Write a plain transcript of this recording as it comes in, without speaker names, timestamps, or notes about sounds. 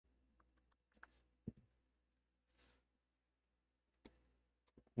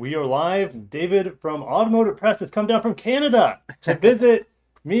We are live. David from Automotive Press has come down from Canada to visit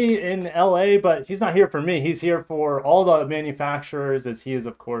me in LA, but he's not here for me. He's here for all the manufacturers, as he is,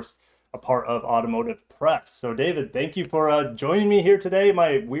 of course, a part of Automotive Press. So, David, thank you for joining me here today in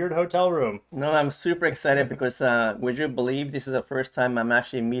my weird hotel room. No, I'm super excited because would you believe this is the first time I'm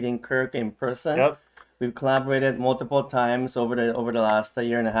actually meeting Kirk in person? Yep. We've collaborated multiple times over the last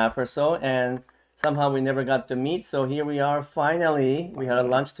year and a half or so, and somehow we never got to meet. So here we are finally. We had a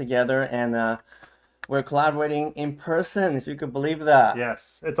lunch together, and we're collaborating in person, if you could believe that.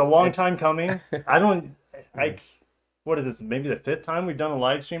 Yes, it's a long time coming. What is this? Maybe the fifth time we've done a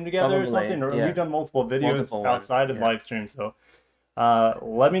live stream together or Probably, something? Or yeah. we've done multiple videos Multiple ones, outside of yeah. live stream. So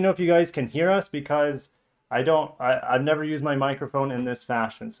let me know if you guys can hear us, because I've never used my microphone in this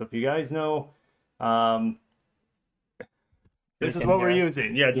fashion. So if you guys know, this is what we're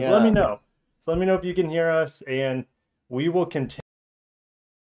using. Yeah, just let me know. So let me know if you can hear us, and we will continue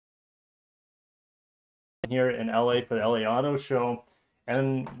here in LA for the LA Auto Show.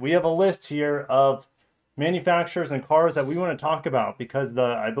 And we have a list here of manufacturers and cars that we want to talk about, because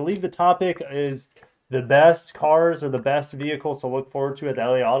I believe the topic is the best cars or the best vehicles to look forward to at the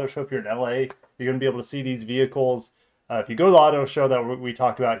LA Auto Show. If you're in LA, you're going to be able to see these vehicles if you go to the auto show that we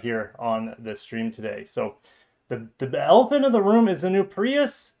talked about here on the stream today. So the elephant in the room is the new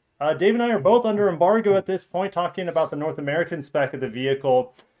Prius. Dave and I are both under embargo at this point, talking about the North American spec of the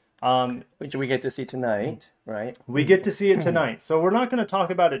vehicle. Which we get to see tonight, right? We get to see it tonight. So we're not going to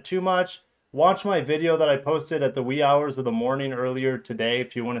talk about it too much. Watch my video that I posted at the wee hours of the morning earlier today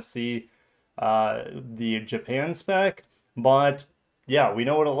if you want to see the Japan spec. But yeah, we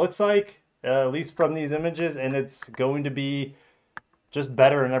know what it looks like, at least from these images, and it's going to be just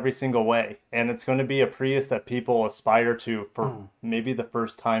better in every single way. And it's going to be a Prius that people aspire to for maybe the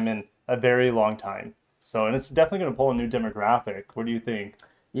first time in a very long time. So, and it's definitely going to pull a new demographic. What do you think?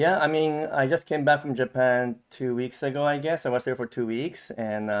 Yeah, I mean, I just came back from Japan 2 weeks ago, I guess. I was there for 2 weeks,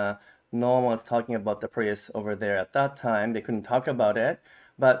 and no one was talking about the Prius over there at that time. They couldn't talk about it.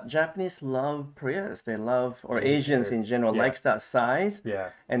 But Japanese love Prius. They love, or Asians in general, Yeah. likes that size. Yeah.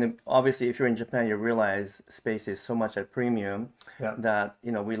 And obviously, if you're in Japan, you realize space is so much at premium Yeah. that,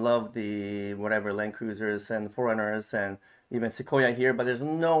 we love the whatever Land Cruisers and Foreigners and even Sequoia here, but there's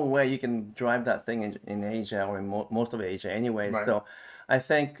no way you can drive that thing in Asia or in most of Asia anyway. Right. So I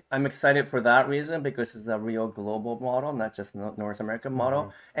think I'm excited for that reason, because it's a real global model, not just North American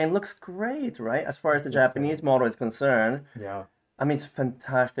model, and looks great, right? As far as the Japanese model is concerned, Yeah. I mean, it's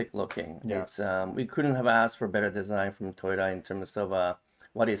fantastic looking. Yes. We couldn't have asked for better design from Toyota in terms of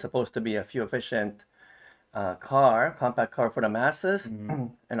what is supposed to be a fuel efficient compact car for the masses.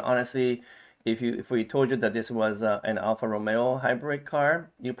 And honestly, if we told you that this was an Alfa Romeo hybrid car,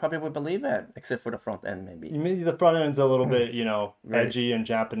 you probably would believe it, except for the front end, maybe. Maybe the front end's a little bit, Right. edgy and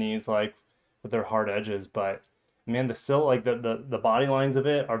Japanese, like with their hard edges, but man, the body lines of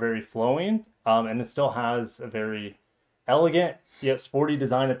it are very flowing, and it still has a very elegant yet sporty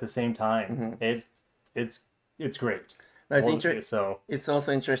design at the same time. It's great. Now, So it's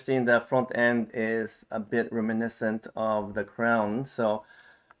also interesting that front end is a bit reminiscent of the Crown. So,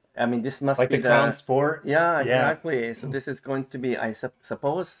 I mean, this must like be the Crown Sport. Yeah, exactly. So this is going to be, I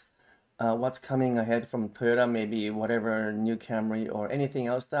suppose, what's coming ahead from Toyota, maybe whatever new Camry or anything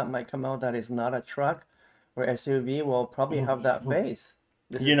else that might come out that is not a truck or SUV will probably have that face.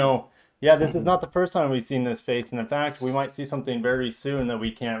 This is not the first time we've seen this face, and in fact, we might see something very soon that we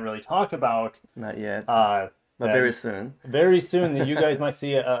can't really talk about. Not yet, but very soon. Very soon, that you guys might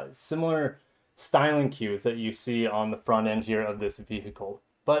see a similar styling cues that you see on the front end here of this vehicle.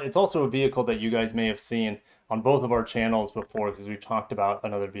 But it's also a vehicle that you guys may have seen on both of our channels before, because we've talked about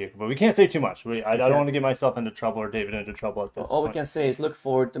another vehicle. But we can't say too much. I don't want to get myself into trouble or David into trouble at this All point. we can say is look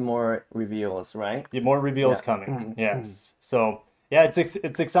forward to more reveals, right? Yeah, more reveals coming. Yes. So yeah, it's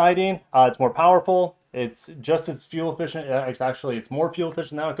exciting. It's more powerful. It's just as fuel efficient. It's more fuel efficient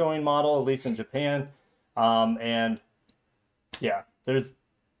than the outgoing model, at least in Japan. And yeah, there's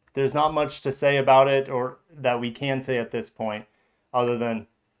not much to say about it, or that we can say at this point, other than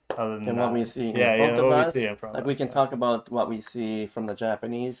what we see in what front of us. we see in front Like of we us. can talk about what we see from the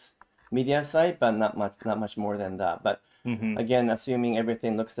Japanese media side, but not much more than that. But again, assuming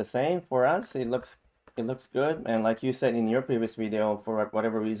everything looks the same for us, it looks good. And like you said in your previous video, for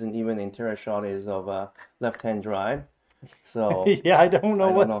whatever reason, even the interior shot is of left-hand drive. So Yeah, I don't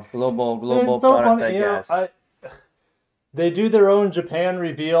know what. Global It's so product, funny, I guess. They do their own Japan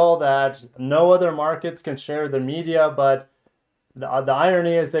reveal that no other markets can share the media, but the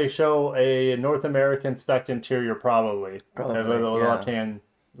irony is they show a North American spec interior probably. Probably, With a yeah.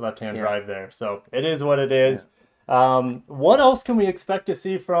 left-hand drive there. So it is what it is. What else can we expect to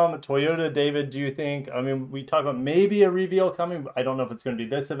see from Toyota, David, do you think? I mean, we talk about maybe a reveal coming. I don't know if it's going to be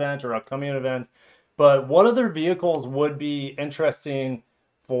this event or upcoming events, but what other vehicles would be interesting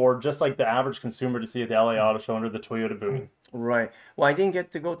for just like the average consumer to see at the LA Auto Show under the Toyota booth? Right. Well, I didn't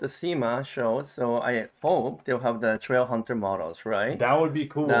get to go to SEMA show, so I hope they'll have the Trail Hunter models, right? That would be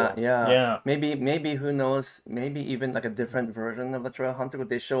cool. Yeah. Yeah. Maybe who knows? Maybe even like a different version of the Trail Hunter. Would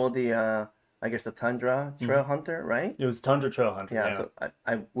they show the I guess the Tundra Trail Hunter, right? It was Tundra Trail Hunter. Yeah. Yeah. So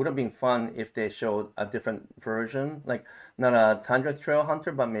I would have been fun if they showed a different version, like not a Tundra Trail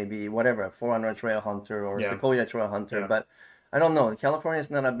Hunter, but maybe whatever, 400 Trail Hunter or Sequoia Trail Hunter. Yeah. But I don't know. California is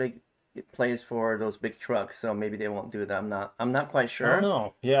not a big place for those big trucks, so maybe they won't do that. I'm not quite I sure. don't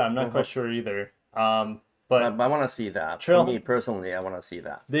know. Yeah, I'm not quite sure either. But I want to see that. For me personally, I want to see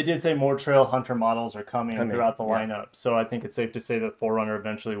that. They did say more Trail Hunter models are coming throughout the yeah. lineup, so I think it's safe to say that 4Runner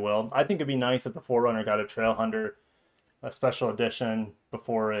eventually will. I think it'd be nice if the 4Runner got a Trail Hunter, a special edition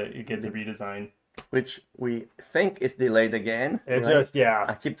before it gets a redesign. Which we think is delayed again. It right? just, yeah.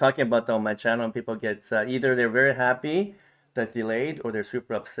 I keep talking about that on my channel, and people get either they're very happy that's delayed, or they're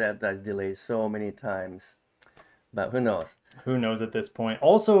super upset that's delayed so many times. But who knows? Who knows at this point?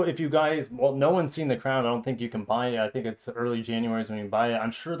 Also, if you guys, well, no one's seen the Crown. I don't think you can buy it. I think it's early January when you can buy it.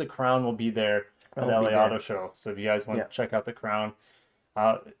 I'm sure the Crown will be there at the LA Auto Show. So if you guys want to check out the Crown,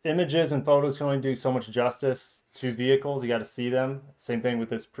 images and photos can only do so much justice to vehicles. You got to see them. Same thing with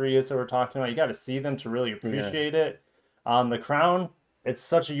this Prius that we're talking about. You got to see them to really appreciate it. The Crown, it's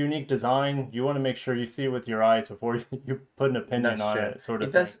such a unique design. You want to make sure you see it with your eyes before you put an opinion on it, sort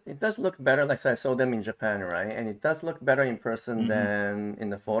of thing. It does look better. Like I saw them in Japan, right? And it does look better in person than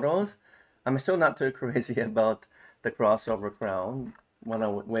in the photos. I'm still not too crazy about the crossover Crown. Want to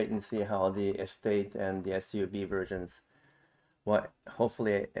wait and see how the Estate and the SUV versions,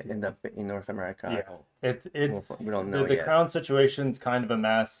 hopefully end up in North America. Yeah, we don't know the yet. Crown situation's kind of a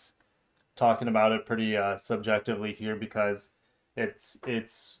mess. Talking about it pretty subjectively here because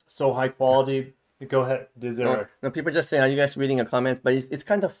it's so high quality. Go ahead. No, people are just saying, are you guys reading your comments? But it's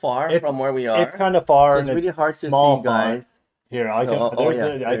kind of far from where we are. It's kind of far, so and it's really hard to small see, guys. Here, I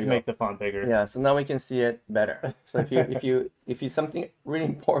can make the font bigger. Yeah, so now we can see it better. So if you something really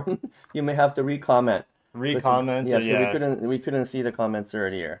important, you may have to re-comment. Re-comment. Yeah, we couldn't see the comments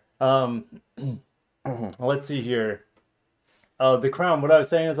earlier. Let's see here. The Crown. What I was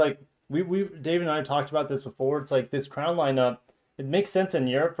saying is like we Dave and I talked about this before. It's like this Crown lineup. It makes sense in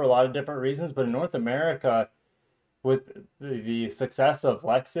Europe for a lot of different reasons, but in North America, with the success of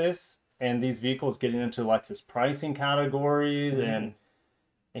Lexus and these vehicles getting into Lexus pricing categories and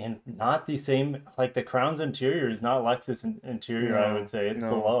not the same, like the Crown's interior is not Lexus interior, I would say. It's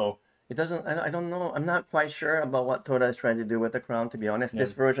below. It doesn't, I don't know. I'm not quite sure about what Toyota is trying to do with the Crown, to be honest.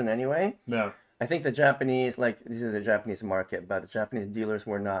 This version anyway. Yeah. I think the Japanese, this is the Japanese market, but the Japanese dealers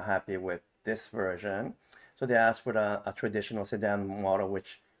were not happy with this version. So they asked for a traditional sedan model,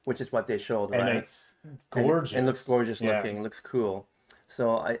 which is what they showed, right? And it's gorgeous. And it looks gorgeous looking. It looks cool.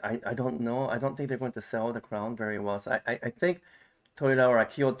 So I don't know. I don't think they're going to sell the Crown very well. So I think Toyota or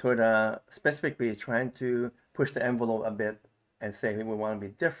Akio Toyota specifically is trying to push the envelope a bit and say we want to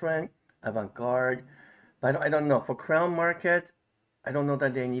be different, avant-garde. But I don't know. For Crown market, I don't know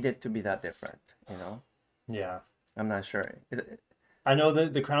that they need it to be that different, you know? Yeah. I'm not sure. I know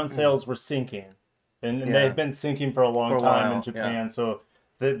that the Crown sales were sinking. And they've been sinking for a long time in Japan. So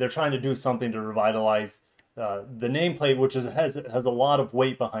they're trying to do something to revitalize the nameplate, which has a lot of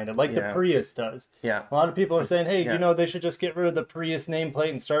weight behind it, like the Prius does. Yeah. A lot of people are saying, hey, you know, they should just get rid of the Prius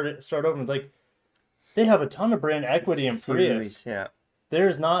nameplate and start over. It's like, they have a ton of brand equity in Prius. Yeah.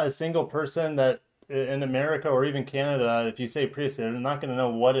 There's not a single person that in America or even Canada, if you say Prius, they're not going to know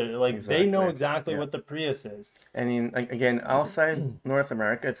what it like. Exactly. They know exactly what the Prius is. And again, outside North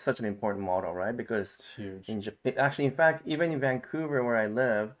America, it's such an important model, right? Because it's huge. In Japan, actually, in fact, even in Vancouver, where I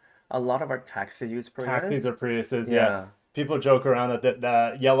live, a lot of our taxis use Prius. Taxis are Priuses, yeah. People joke around that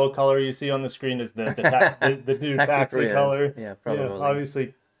that yellow color you see on the screen is the new taxi color. Yeah, probably. Yeah,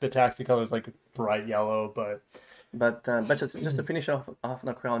 obviously, the taxi color is like bright yellow, but just to finish off on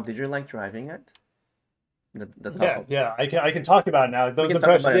the Crown, did you like driving it? Yeah, I can talk about it now. Those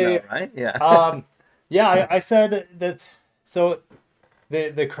impressions, right? Yeah. I said that. So,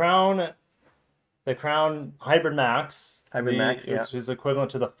 the Crown Hybrid Max, which is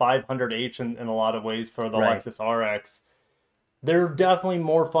equivalent to the 500H in a lot of ways for the Lexus RX. They're definitely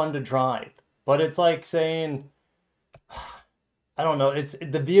more fun to drive, but it's like saying, I don't know.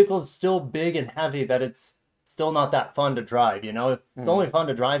 The vehicle's still big and heavy that it's still not that fun to drive. You know, it's only fun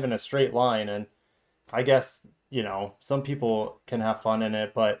to drive in a straight line and. I guess, you know, some people can have fun in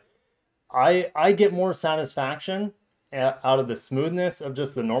it, but I get more satisfaction out of the smoothness of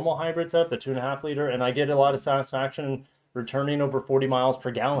just the normal hybrid setup, the 2.5 liter, and I get a lot of satisfaction returning over 40 miles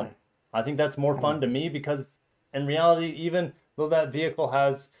per gallon. I think that's more fun to me because in reality, even though that vehicle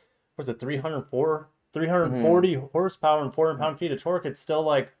has, what's it, 340 horsepower and 400 pound-feet of torque, it's still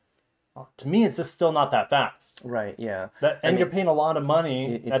like, to me, it's just still not that fast. Right, yeah. And you're paying a lot of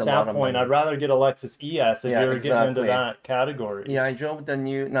money at that point. I'd rather get a Lexus ES if you're getting into that category. Yeah, I drove the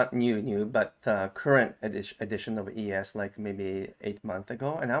not new, but current edition of ES like maybe 8 months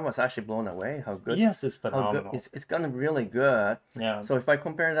ago, and I was actually blown away how good. ES is phenomenal. It's gotten really good. Yeah. So if I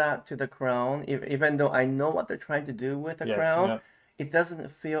compare that to the Crown, even though I know what they're trying to do with the Crown, it doesn't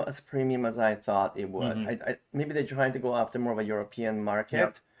feel as premium as I thought it would. Maybe they're trying to go after more of a European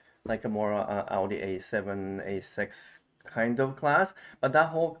market. Like a more Audi A7, A6 kind of class, but that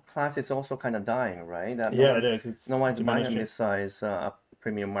whole class is also kind of dying, right? It is. No one's buying this size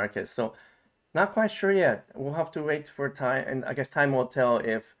premium market, so not quite sure yet. We'll have to wait for time, and I guess time will tell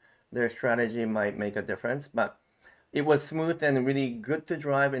if their strategy might make a difference. But it was smooth and really good to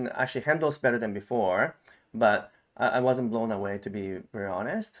drive, and actually handles better than before. But I wasn't blown away, to be very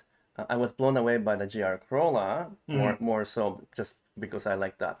honest. I was blown away by the GR Corolla more so just because I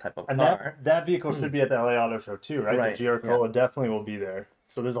like that type of car. That vehicle should be at the LA Auto Show too, right? The GR Corolla definitely will be there.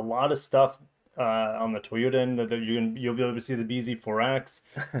 So there's a lot of stuff on the Toyota end that you'll be able to see the BZ4X,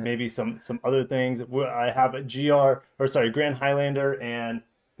 maybe some other things. I have a Grand Highlander and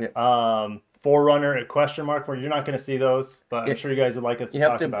 4Runner at question mark, where you're not going to see those, but I'm sure you guys would like us to talk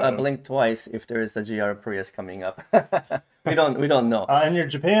about them. You have to blink twice if there is a GR Prius coming up. we don't know. In your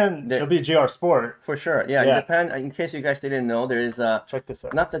Japan, there'll be a GR Sport. For sure. Yeah, in Japan, in case you guys didn't know, there is check this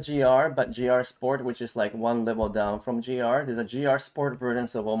out. Not the GR, but GR Sport, which is like one level down from GR. There's a GR Sport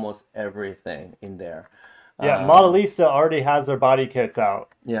versions of almost everything in there. Yeah, Modelista already has their body kits out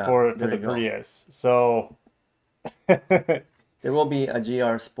for the Prius. So there will be a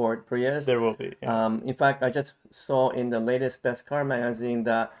GR Sport Prius. There will be. Yeah. In fact, I just saw in the latest Best Car magazine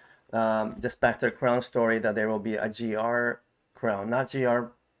that just back to the Crown story, that there will be a GR Crown, not GR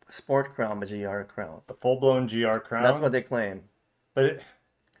Sport Crown, but GR Crown. A full-blown GR Crown? That's what they claim. But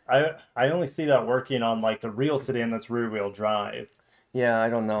I only see that working on like the real sedan that's rear-wheel drive. Yeah, I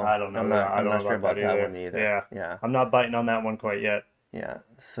don't know. I'm not sure about that one either. Yeah. I'm not biting on that one quite yet. Yeah.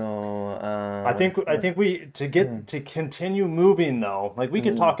 So I think we to continue moving though, like we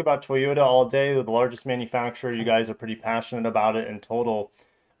could talk about Toyota all day, the largest manufacturer. You guys are pretty passionate about it in total,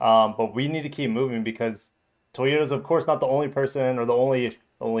 but we need to keep moving because Toyota's of course not the only person or the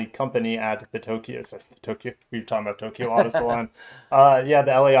only company at the Tokyo. We were talking about Tokyo Auto Salon. The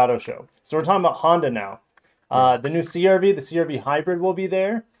LA Auto Show. So we're talking about Honda now. The new CRV, the CRV Hybrid will be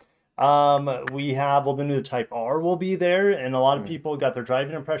there. The new Type R will be there, and a lot of people got their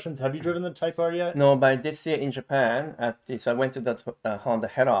driving impressions. Have you driven the Type R yet? No, but I did see it in Japan. So I went to the Honda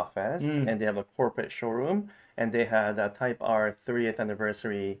head office, and they have a corporate showroom, and they had a Type R 30th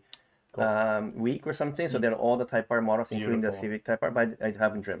anniversary week or something. So there are all the Type R models, including the Civic Type R, but I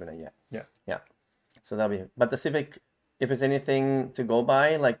haven't driven it yet. Yeah. So but the Civic, if it's anything to go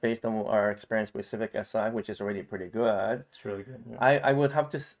by, like based on our experience with Civic Si, which is already pretty good. It's really good. Yeah. I would have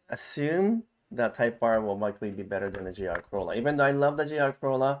to assume that Type R will likely be better than the GR Corolla. Even though I love the GR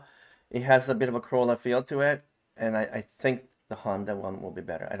Corolla, it has a bit of a Corolla feel to it, and I think the Honda one will be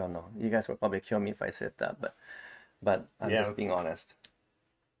better. I don't know. You guys will probably kill me if I said that, but I'm just being honest.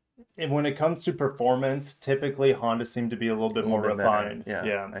 And when it comes to performance, typically Honda seem to be a little bit more refined.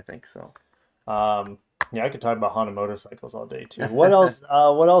 Yeah, I think so. I could talk about Honda motorcycles all day too. What else?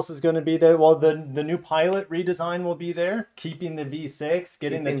 What else is going to be there? Well, the new Pilot redesign will be there, keeping the V6,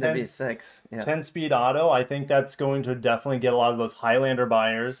 getting the 10-speed auto. I think that's going to definitely get a lot of those Highlander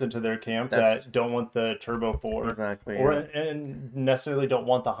buyers into their camp that don't want the Turbo 4, and necessarily don't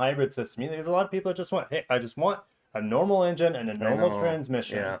want the hybrid system either. There's a lot of people that just want, hey, I just want a normal engine and a normal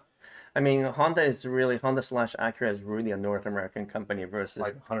transmission. Yeah. I mean, Honda / Acura is really a North American company versus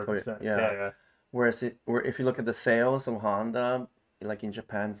like 100%. Yeah. Whereas if you look at the sales of Honda, like in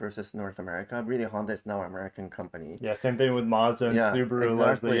Japan versus North America, really Honda is now an American company. Yeah, same thing with Mazda and Subaru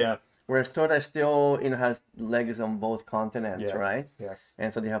largely. Yeah. Whereas Toyota still has legs on both continents, right? Yes.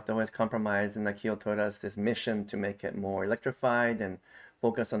 And so they have to always compromise. And Akio Toyota's this mission to make it more electrified and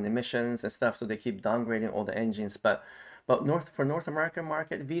focus on emissions and stuff. So they keep downgrading all the engines, but for North American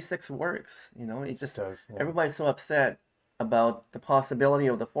market, V6 works. It just does. Yeah. Everybody's so upset about the possibility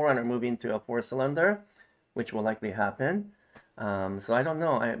of the 4Runner moving to a 4-cylinder, which will likely happen. So I don't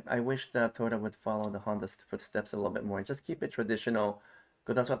know. I wish that Toyota would follow the Honda footsteps a little bit more and just keep it traditional,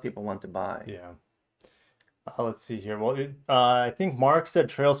 because that's what people want to buy. Yeah. Let's see here. Well, I think Mark said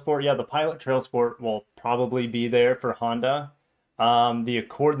Trail Sport. Yeah, the Pilot Trail Sport will probably be there for Honda. The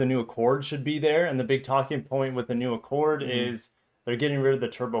Accord, the new Accord should be there. And the big talking point with the new Accord is they're getting rid of the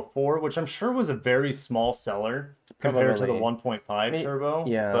Turbo 4, which I'm sure was a very small seller compared to the Probably. 1.5 turbo.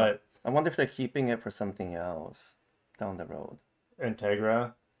 Yeah. But I wonder if they're keeping it for something else down the road.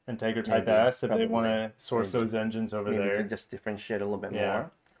 Integra Type Maybe. S, if they want Probably. to source Maybe. those engines over Maybe to there. just differentiate a little bit Yeah.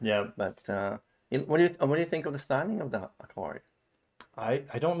 more. Yeah. But what do you think of the styling of the Accord? I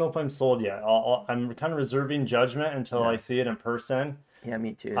don't know if I'm sold yet. I'm kind of reserving judgment until I Yeah. see it in person. Yeah,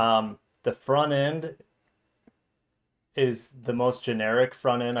 me too. The front end is the most generic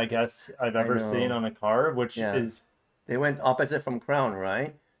front end I guess I've I ever seen know. on a car, which Yeah. is They went opposite from Crown,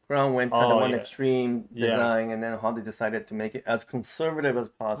 right? Crown went for the oh one yeah, extreme yeah. design, and then Honda decided to make it as conservative as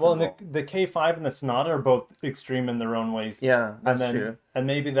Well, and possible. the K5 and the Sonata are both extreme in their own ways, Yeah, and that's true.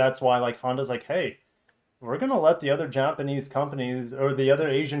 maybe that's why like Honda's like, hey, we're gonna let the other Japanese companies or the other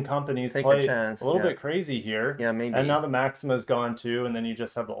Asian companies Take a play chance. a little Yeah. bit crazy here. Yeah, And now maybe. the Maxima's gone too, and then you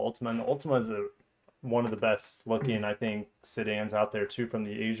just have the Ultima. And the Ultima is one of the best looking, I think, sedans out there too from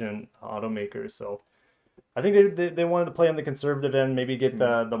the Asian automakers. So I think they wanted to play on the conservative end, maybe get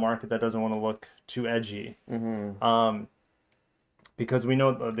the market that doesn't want to look too edgy. Because we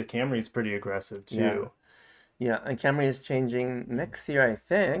know the Camry is pretty aggressive Yeah. too. Yeah, and Camry is changing next year, I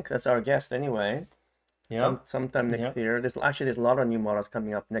think. That's our guest anyway. Yeah, Sometime yeah, next year. There's a lot of new models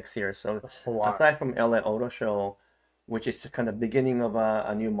coming up next year. So a whole lot. aside from LA Auto Show, which is kind of beginning of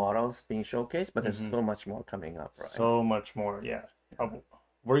a new models being showcased, but there's so much more coming up, right? So much more, yeah.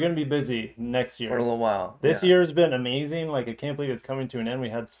 We're gonna be busy next For a year. little while. This Yeah. year has been amazing. Like I can't believe it's coming to an end. We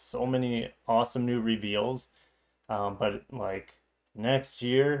had so many awesome new reveals, but like next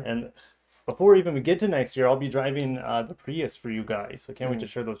year and before even we get to next year, I'll be driving the Prius for you guys. So I can't wait to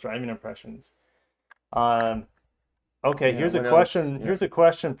share those driving impressions. Um, okay, Yeah, here's a what else? question. Yeah. Here's a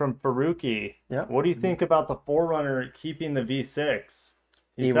question from Faruqi. Yeah. What do you think about the Forerunner keeping the V6?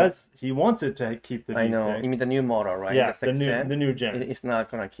 He He says he wants it to keep the I know. You V6. mean the new model, right? Yeah, The sixth gen? the new gen. It's not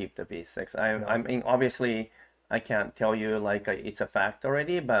gonna keep the V6. No. I mean, obviously, I can't tell you like it's a fact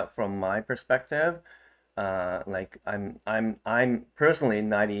already, but from my perspective, like I'm personally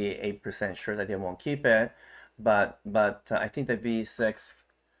 98% sure that they won't keep it, but I think the V6,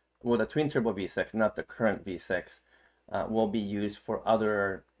 well, the twin turbo V6, not the current V6, will be used for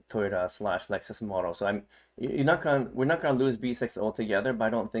other Toyota slash Lexus models. So we're not gonna lose V6 altogether, but I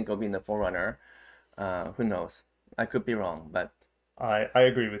don't think it'll be in the Forerunner. Who knows? I could be wrong, but I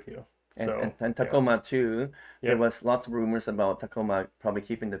agree with you. So and Tacoma too. There Yep. was lots of rumors about Tacoma probably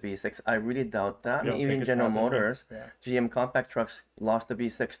keeping the V6. I really doubt that. I You mean, don't even think it's General happening? Motors, Yeah. GM compact trucks lost the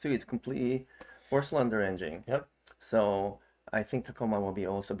V6 too. It's completely four-cylinder engine. Yep. So I think Tacoma will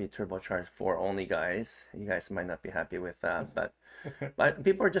also be turbocharged for only, guys. You guys might not be happy with that, but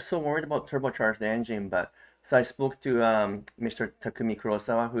people are just so worried about turbocharged engine. But so I spoke to Mr. Takumi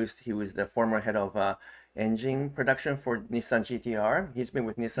Kurosawa, he was the former head of engine production for Nissan GTR. He's been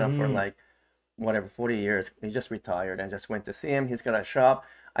with Nissan for like whatever 40 years. He just retired and just went to see him. He's got a shop.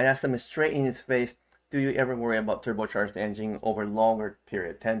 I asked him straight in his face, do you ever worry about turbocharged engine over longer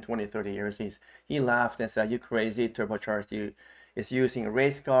period, 10, 20, 30 years? He laughed and said, you crazy, turbocharged is used in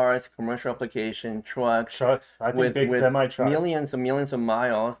race cars, commercial application, trucks, I think big semi trucks. millions and millions of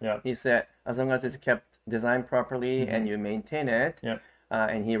miles. Yeah. He said, as long as it's kept designed properly and you maintain it, Yep.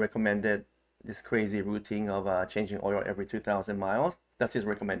 and he recommended this crazy routine of changing oil every 2,000 miles. That's his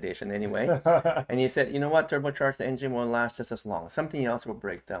recommendation anyway. And he said, you know what, turbocharged engine will last just as long. Something else will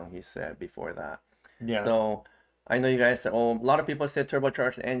break down, he said before that. Yeah. So I know you guys said, oh, a lot of people said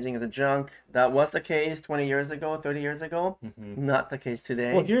turbocharged engine is a junk. That was the case 20 years ago, 30 years ago. Not the case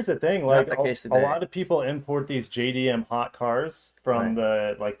today. Well, here's the thing, Not like the case a today. lot of people import these JDM hot cars from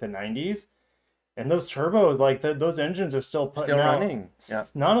Right. the 90s. And those turbos, like those engines are still putting Still out, running. Yeah.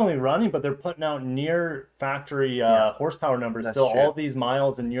 not only running, but they're putting out near factory horsepower numbers. That's Still, true. all these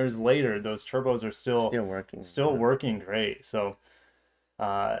miles and years later, those turbos are still working. working great. So,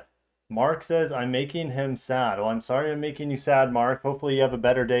 Mark says, I'm making him sad. Well, I'm sorry I'm making you sad, Mark. Hopefully you have a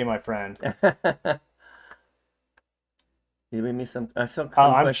better day, my friend. Did we miss some?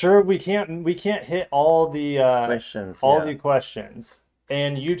 I'm sure we can't hit all the questions. the questions.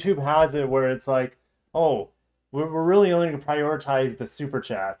 And YouTube has it where it's like, oh, we're really only going to prioritize the super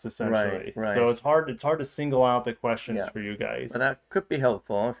chats essentially. Right. So it's hard to single out the questions Yeah. for you guys. But that could be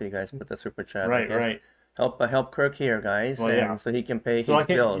helpful if you guys put the super chat. I Right, guess. right. Help Kirk here, guys, Well, yeah. so he can pay So his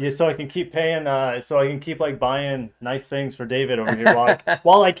bills. so I can keep paying so I can keep like buying nice things for David over here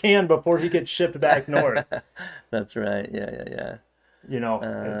while I can before he gets shipped back north. That's right. Yeah. You know,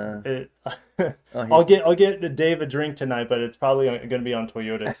 Uh, oh, I'll get Dave a drink tonight, but it's probably going to be on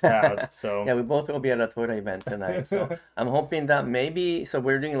Toyota's tab. So yeah, we both will be at a Toyota event tonight. So I'm hoping that maybe, so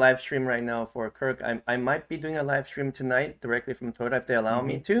we're doing a live stream right now for Kirk. I might be doing a live stream tonight directly from Toyota if they allow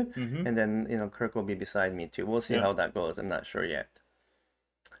me to. And then, you know, Kirk will be beside me too. We'll see how that goes. I'm not sure yet.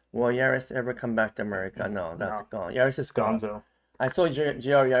 Will Yaris ever come back to America? No, that's gone. Yaris is gone. Gonzo. I saw GR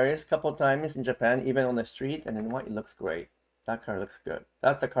Yaris a couple times in Japan, even on the street, and then what? It looks great. That car looks good.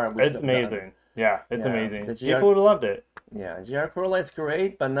 That's the car we should It's have amazing. done. Yeah, it's amazing. The GR People would have loved it. Yeah, GR Corolla is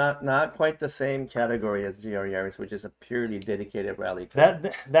great, but not quite the same category as GR Yaris, which is a purely dedicated rally car.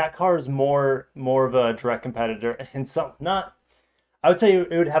 That car is more of a direct competitor, and some not. I would say it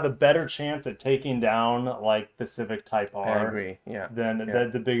would have a better chance at taking down like the Civic Type R. I agree. Yeah. Than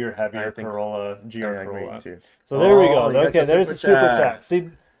the bigger, heavier Corolla, GR Corolla. Too. So there we go. Oh, you got Okay, your there's the super super chat. chat. See,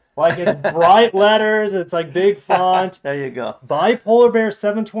 like it's bright letters. It's like big font. There you go. Bipolar Bear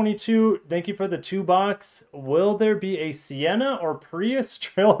 722. Thank you for the $2. Will there be a Sienna or Prius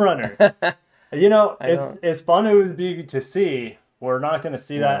Trail Runner? You know, as fun it would be to see. We're not going to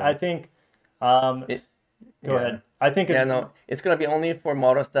see that. I think. Go ahead. I think it's going to be only for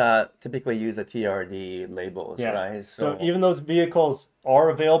models that typically use the TRD labels, right? So even those vehicles are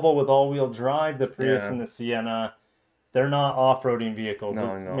available with all-wheel drive, the Prius and the Sienna. They're not off-roading vehicles. No,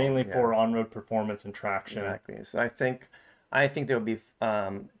 it's mainly for on-road performance and traction. Exactly. So I think there will be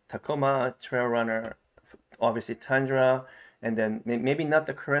Tacoma, Trail Runner, obviously Tundra, and then maybe not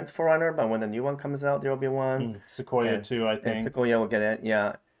the current 4Runner, but when the new one comes out, there will be one. Sequoia too, I think. Sequoia will get it,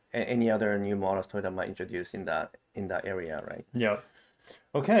 yeah. Any other new models Toyota might introduce in that area, right? Yeah.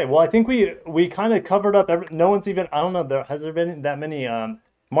 Okay. Well, I think we kind of covered up. No one's even. I don't know. Has there been that many?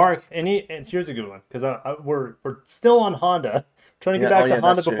 Mark, here's a good one because we're still on Honda. Trying to get back to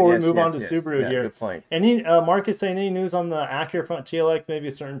Honda before we move on to Subaru here. Good point. Mark is saying any news on the Acura front TLX, maybe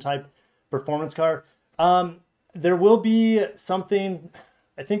a certain type performance car. There will be something.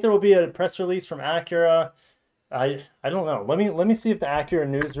 I think there will be a press release from Acura. I don't know. Let me see if the Acura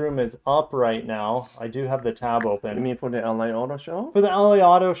newsroom is up right now. I do have the tab open. You mean for the LA Auto Show? For the LA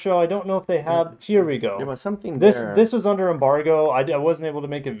Auto Show, I don't know if they have. Here we go. There was something there. This was under embargo. I wasn't able to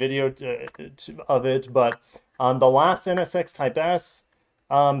make a video of it, but the last NSX Type S,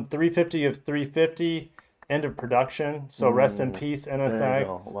 350 of 350, end of production. So rest in peace,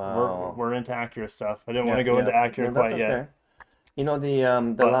 NSX. Wow. We're into Acura stuff. I didn't want to go into Acura quite yet. You know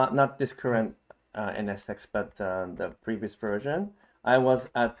not this current NSX, but the previous version. I was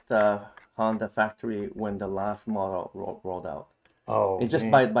at the Honda factory when the last model rolled out. Oh, it's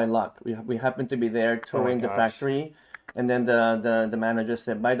just by luck. We happened to be there touring the factory, and then the manager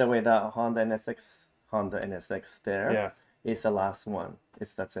said, "By the way, that Honda NSX there is the last one.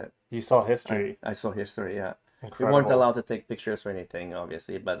 That's it." You saw history. I saw history. Yeah. Incredible. We weren't allowed to take pictures or anything,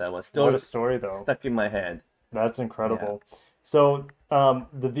 obviously, but that was still what a story though. Stuck in my head. That's incredible. Yeah. So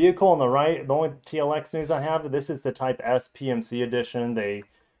the vehicle on the right, the only TLX news I have, this is the Type S PMC edition. They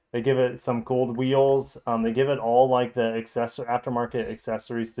give it some gold wheels. They give it all like the aftermarket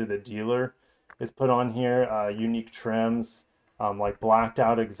accessories through the dealer is put on here. Unique trims, like blacked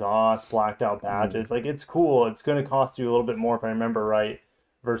out exhaust, blacked out badges. Like it's cool. It's going to cost you a little bit more if I remember right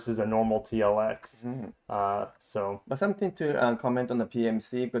versus a normal TLX. But something to comment on the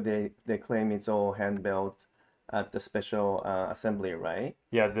PMC because they claim it's all hand built at the special assembly, right?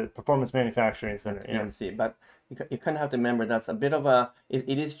 Yeah, the Performance Manufacturing Center. PMC, but you kind of have to remember that's a bit of it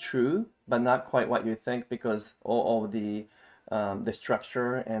is true, but not quite what you think because all of the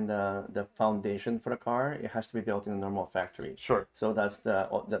structure and the foundation for the car, it has to be built in a normal factory. Sure. So that's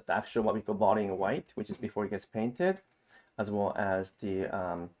the actual what we call body in white, which is before it gets painted, as well as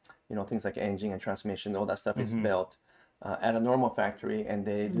the things like engine and transmission, all that stuff is built at a normal factory, and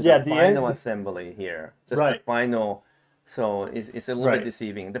they do the final assembly here, just the final. So it's a little bit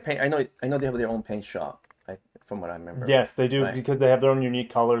deceiving. The paint, I know they have their own paint shop, from what I remember. Yes, they do because they have their own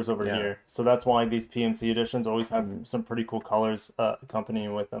unique colors over here. So that's why these PMC editions always have some pretty cool colors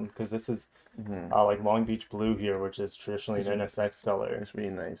accompanying with them. Because this is like Long Beach Blue here, which is traditionally an NSX color. It's really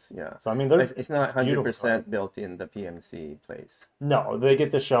nice, yeah. So I mean, it's not 100% built in the PMC place. No, they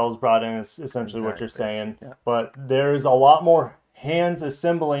get the shells brought in. Is essentially what you're saying. Yeah. But there's a lot more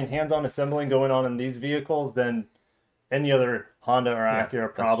hands-on assembling going on in these vehicles than any other Honda or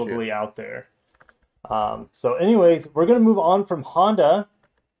Acura probably out there. So anyways, we're going to move on from Honda.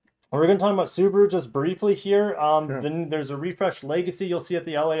 We're going to talk about Subaru just briefly here. Then there's a refreshed Legacy you'll see at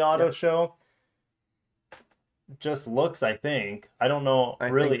the LA Auto Show. Just looks, I think. I don't know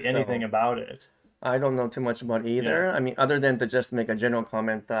really anything about it. I don't know too much about either. I mean, other than to just make a general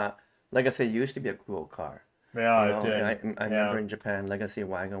comment that Legacy used to be a cool car. Yeah, You it know, did. and I remember in Japan, legacy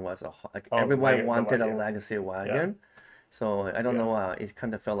wagon was like Oh, everyone the wanted a wagon. legacy Yeah. wagon. So I don't Yeah. know, it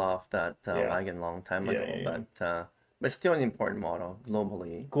kind of fell off that Yeah. wagon long time Yeah. ago, Yeah. but still an important model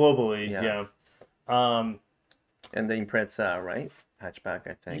globally. Globally, Yeah, yeah. Um, and the Impreza, right? Hatchback,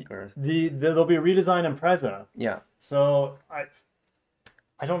 I think, or there'll be a redesign Impreza. yeah. So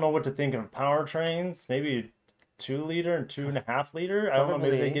I don't know what to think of powertrains. Maybe 2 liter and 2.5 liter. I don't know.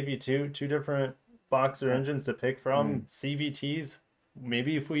 Maybe they Probably. give you two different Boxer Uh, engines to pick from. CVTs.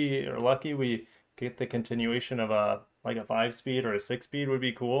 Maybe if we are lucky, we get the continuation of a like a 5-speed or a 6-speed would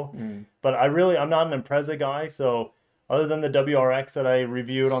be cool. But I'm not an Impreza guy. So other than the WRX that I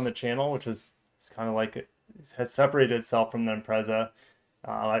reviewed on the channel, which is it's kind of like it has separated itself from the Impreza.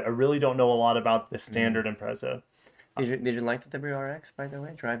 I really don't know a lot about the standard Impreza. did you like the WRX, by the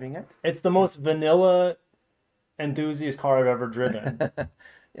way, driving it? It's the most vanilla enthusiast car I've ever driven.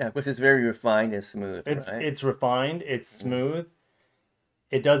 Yeah, because it's very refined and smooth, right? It's refined, it's smooth.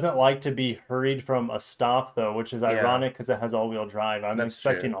 It doesn't like to be hurried from a stop though, which is Yeah, ironic because it has all-wheel drive. I'm that's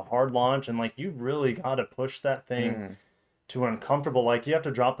expecting true. a hard launch and like you really got to push that thing to uncomfortable. Like you have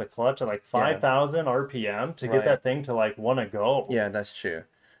to drop the clutch at like Yeah, 5,000 RPM to get right. that thing to like want to go. Yeah, that's true.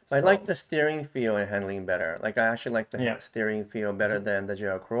 I like So, the steering feel and handling better. Like I actually like the yeah, steering feel better than the GR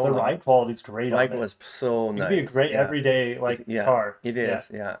the Corolla. ride quality is great on Like it it. was so It could be a nice. great Yeah. everyday like Yeah, car. it Yeah,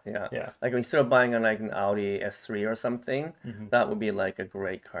 is. Yeah, yeah. yeah. Like instead of buying like an Audi S3 or something, that would be like a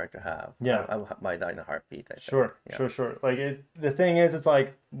great car to have. Yeah. I would buy that in a heartbeat, I think. Sure, Yeah. sure. Like the thing is, it's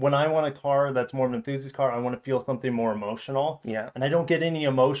like when I want a car that's more of an enthusiast car, I want to feel something more emotional, Yeah. and I don't get any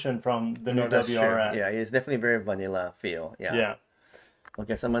emotion from the new No, that's true. WRX. Yeah, it's definitely very vanilla feel. Yeah. Yeah.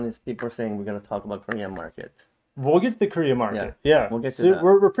 Okay, people are saying we're gonna talk about Korean market. We'll get to the Korea market. Yeah. We'll get to that.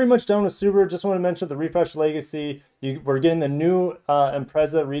 We're pretty much done with Subaru. Just want to mention the Refresh Legacy. We're getting the new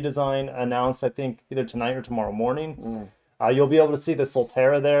Impreza redesign announced, I think, either tonight or tomorrow morning. You'll be able to see the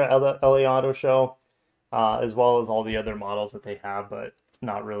Solterra there at the LA Auto Show, as well as all the other models that they have, but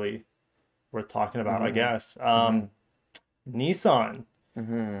not really worth talking about, I guess. Nissan.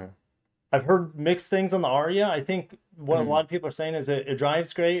 I've heard mixed things on the Aria. I think what a lot of people are saying is it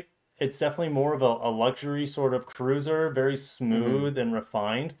drives great. It's definitely more of a luxury sort of cruiser, very smooth and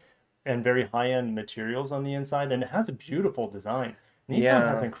refined, and very high-end materials on the inside, and it has a beautiful design. Nissan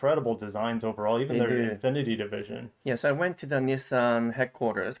has Yeah, incredible designs overall, even they their do. Infiniti division. Yeah, so I went to the Nissan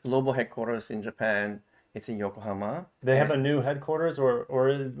headquarters, global headquarters in Japan. It's in Yokohama. They have a new headquarters, or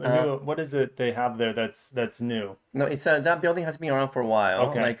a new, what is it they have there that's new? No, it's that building has been around for a while.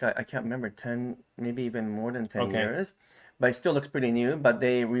 Okay. Like I can't remember 10, maybe even more than 10 Okay. years. But it still looks pretty new. But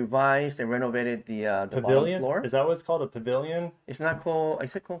they revised and renovated the bottom Pavilion? floor. Is that what it's called? A pavilion? It's not called.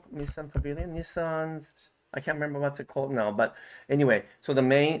 Is it called Nissan Pavilion? Nissan's. I can't remember what's it called now. But anyway, so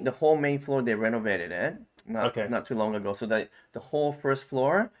the whole main floor they renovated it not too long ago. So the whole first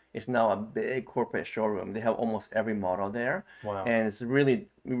floor is now a big corporate showroom. They have almost every model there. Wow. And it's really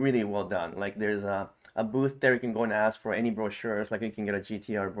really well done. Like there's a booth there you can go and ask for any brochures. Like you can get a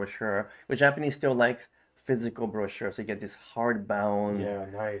GTR brochure, which Japanese still likes physical brochures. So you get this hardbound. Yeah,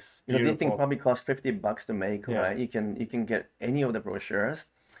 nice. You know, they think Beautiful. probably cost $50 to make, Yeah. right? You can get any of the brochures,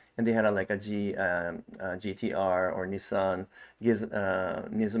 and they had like a GTR or Nissan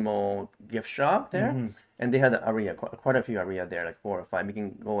Nismo gift shop there, and they had an area, quite a few area there, like 4 or 5. You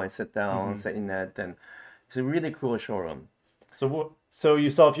can go and sit down, sit in that, and it's a really cool showroom. So you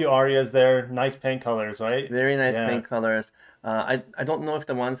saw a few Arias there, nice paint colors, right? Very nice Yeah. paint colors. I don't know if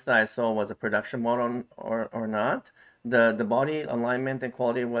the ones that I saw was a production model or not. The body alignment and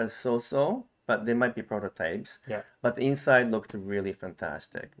quality was so, but they might be prototypes. Yeah. But the inside looked really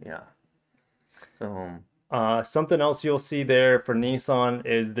fantastic. Yeah. So Something else you'll see there for Nissan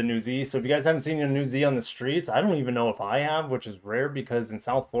is the new Z. So if you guys haven't seen a new Z on the streets, I don't even know if I have, which is rare because in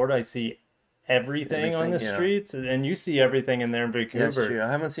South Florida I see everything on the Everything, yeah. streets, and you see everything in there in that's Vancouver. true. I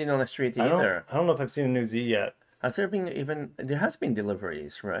haven't seen it on the street I either. don't know if I've seen a new Z yet. Has there been there has been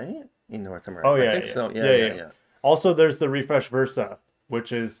deliveries, right? In North America. Oh yeah, I think yeah. so. Yeah. Also, there's the Refresh Versa,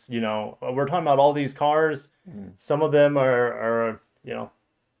 which is, we're talking about all these cars. Some of them are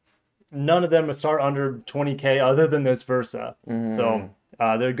none of them start under 20K other than this Versa. So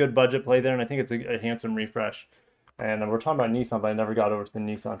they're a good budget play there, and I think it's a handsome refresh. And we're talking about Nissan, but I never got over to the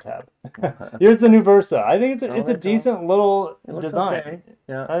Nissan tab. Here's the new Versa. I think it's a that's decent little It looks design. okay.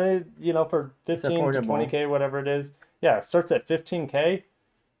 Yeah. For 15 to affordable. 20K, whatever it is. Yeah, it starts at 15K.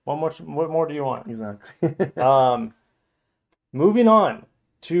 What more do you want? Exactly. Moving on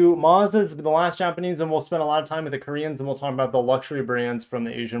to Mazda's the last Japanese, and we'll spend a lot of time with the Koreans, and we'll talk about the luxury brands from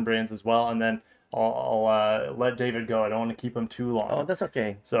the Asian brands as well. And then I'll let David go. I don't want to keep him too Oh, long. that's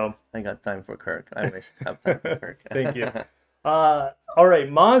okay. So I got time for Kirk. I always have time for Kirk. thank you. All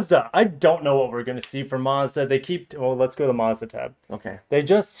right, Mazda. I don't know what we're gonna see from Mazda. They keep. Well, let's go to the Mazda tab. Okay. They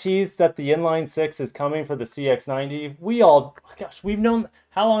just teased that the inline six is coming for the CX-90. We all, gosh, we've known.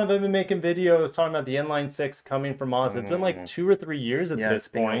 How long have I been making videos talking about the inline six coming from Mazda? It's been like 2 or 3 years at Yeah, this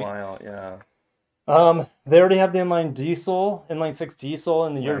it's been a point. while. Yeah. They already have the inline six diesel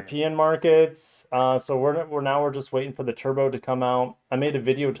in the Right. European markets. So we're just waiting for the turbo to come out. I made a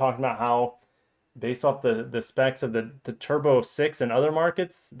video talking about how, based off the specs of the Turbo 6 in other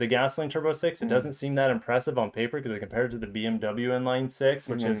markets, the gasoline Turbo 6, it doesn't seem that impressive on paper because compared to the BMW inline 6,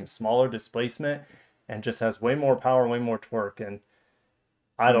 which is smaller displacement and just has way more power, way more torque. And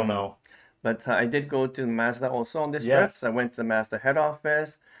I don't know. But I did go to Mazda also on this trip. Yes. I went to the Mazda head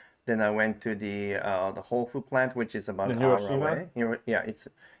office. Then I went to the Whole Food plant, which is about In an hour Hiroshima? away. Yeah,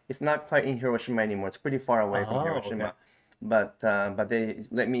 it's not quite in Hiroshima anymore. It's pretty far away from Oh, Hiroshima. okay. But they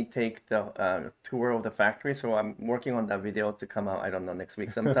let me take the tour of the factory. So I'm working on that video to come out, I don't know, next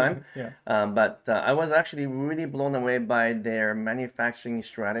week sometime. Yeah. But I was actually really blown away by their manufacturing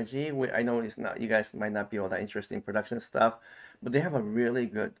strategy. I know it's not, you guys might not be all that interested in production stuff, but they have a really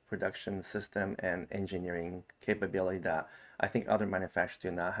good production system and engineering capability that I think other manufacturers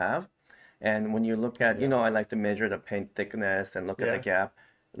do not have. And when you look at, I like to measure the paint thickness and look at the Yeah. gap.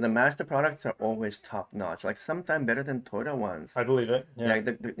 The Mazda products are always top notch, like sometimes better than Toyota ones. I believe it. Yeah. Like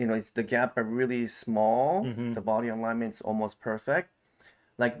it's the gap are really small. Mm-hmm. The body alignment is almost perfect.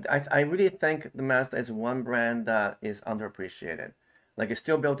 Like I really think the Mazda is one brand that is underappreciated. Like it's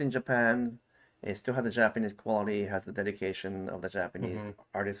still built in Japan. It still has the Japanese quality, has the dedication of the Japanese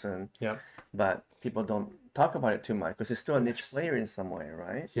artisan. Yeah. But people don't talk about it too much because it's still a niche player in some way,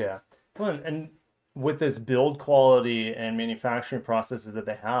 right? Yeah. Well, and with this build quality and manufacturing processes that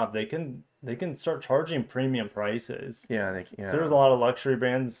they have, they can start charging premium prices. Yeah, So there's a lot of luxury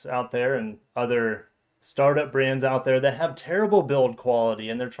brands out there and other startup brands out there that have terrible build quality,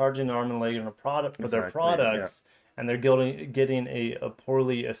 and they're charging an arm and leg and a product for their products, and they're getting a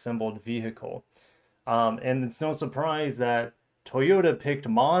poorly assembled vehicle. And it's no surprise that Toyota picked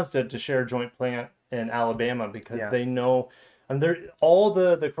Mazda to share a joint plant in Alabama because they know, and they're all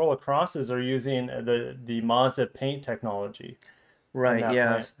the Corolla Crosses are using the Mazda paint technology. Right,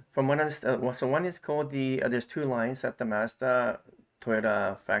 yes. From what I understand, so one is called there's two lines at the Mazda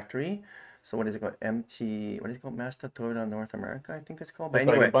Toyota factory. So what is it called? What is it called? Mazda Toyota North America, I think it's called. But It's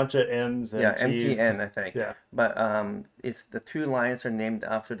anyway, like a bunch of M's and T's. MTN, I think. Yeah. But it's the two lines are named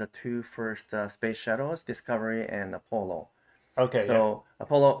after the two first space shuttles, Discovery and Apollo. Okay. So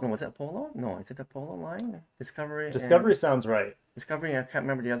Apollo, no, was it Apollo? No, is it Apollo line? Discovery. Discovery sounds right. Discovery, I can't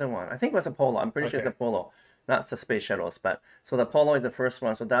remember the other one. I think it was Apollo. I'm pretty sure it's Apollo, not the space shuttles. But so the Apollo is the first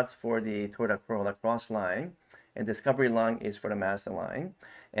one. So that's for the Toyota Corolla Cross line, and Discovery line is for the Mazda line,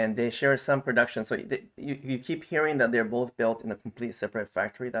 and they share some production. So you keep hearing that they're both built in a complete separate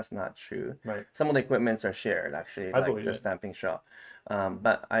factory. That's not true. Right. Some of the equipments are shared actually, like the stamping shop.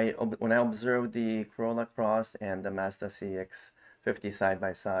 But when I observed the Corolla Cross and the Mazda CX-50 side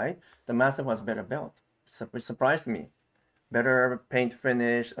by side, the Mazda was better built, which surprised me. Better paint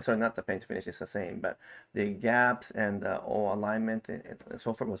finish. Sorry, not the paint finish is the same, but the gaps and the all alignment and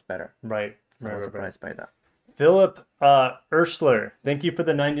so forth was better. Right. So I was surprised by that. Philip Urschler, thank you for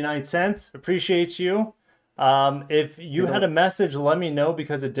the 99 cents. Appreciate you. If you had a message, let me know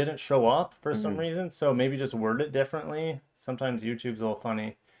because it didn't show up for some reason. So maybe just word it differently. Sometimes YouTube's a little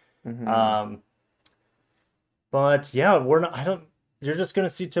funny. But yeah, you're just going to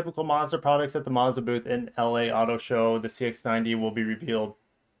see typical Mazda products at the Mazda booth in LA Auto Show. The CX-90 will be revealed.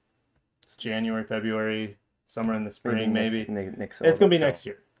 It's January, February, somewhere in the spring, maybe. Next it's going to be next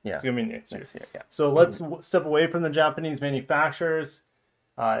year. Yeah. It's going to be next year. Yeah. So let's step away from the Japanese manufacturers.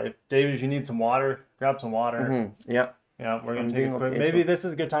 David, if you need some water, grab some water. Yeah. Yeah, we're going to take a quick... Maybe this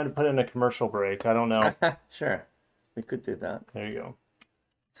is a good time to put in a commercial break. I don't know. Sure. We could do that. There you go.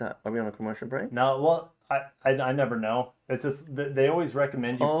 So, are we on a commercial break? No, well, I never know. It's just they always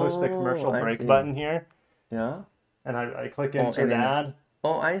recommend you push the commercial break button here. Yeah. And I click insert ad.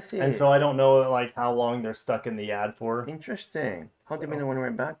 Oh, I see. And so I don't know like how long they're stuck in the ad for. Interesting. How do we know when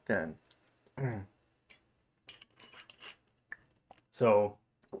we're back then? So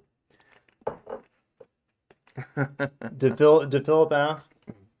did Philip ask?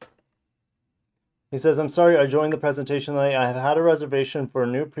 He says, I'm sorry I joined the presentation late. I have had a reservation for a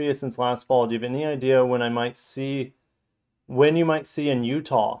new Prius since last fall. Do you have any idea when you might see in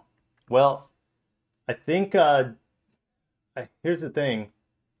Utah? Well, I think here's the thing.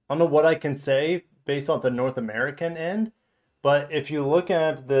 I don't know what I can say based on the North American end, But if you look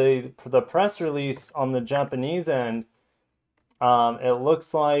at the press release on the Japanese end, it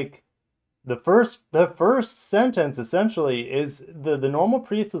looks like the first sentence essentially is the normal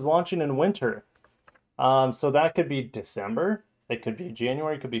Prius is launching in winter. So that could be December, it could be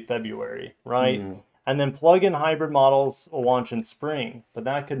January, it could be February, right? And then plug-in hybrid models will launch in spring, but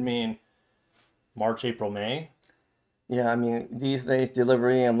that could mean March, April, May. Yeah, I mean, these days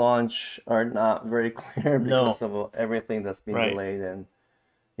delivery and launch are not very clear because of everything that's been delayed, and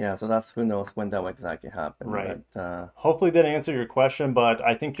yeah, so that's who knows when that will exactly happen. Right. But, hopefully that answered your question, but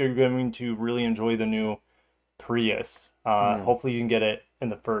I think you're going to really enjoy the new Prius. Hopefully you can get it in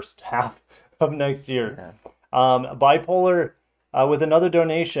the first half of next year. Bipolar with another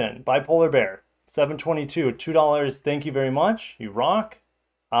donation. Bipolar Bear 722 $2. Thank you very much. You rock.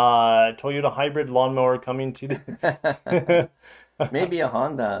 Toyota hybrid lawnmower coming to the maybe a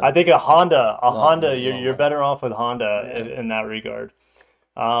Honda. I think a Honda. You're better off with Honda in that regard.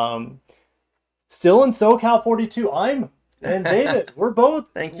 Still in SoCal 42. And David, we're both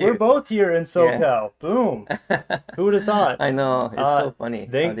we're both here in SoCal. Boom. Who would have thought? I know. It's so funny.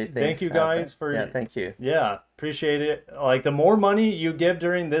 Thank you guys for thank you. Yeah, appreciate it. Like the more money you give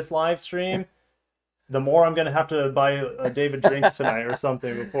during this live stream, the more I'm gonna have to buy David drinks tonight or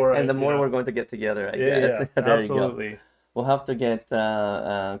something before. And the more we're going to get together, I guess. Yeah, absolutely. We'll have to get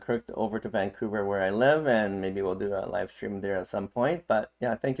Kirk over to Vancouver where I live, and maybe we'll do a live stream there at some point. But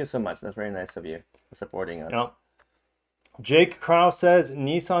yeah, thank you so much. That's very nice of you for supporting us. Yep. Jake Krause says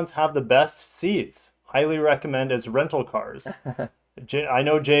Nissans have the best seats. Highly recommend as rental cars. I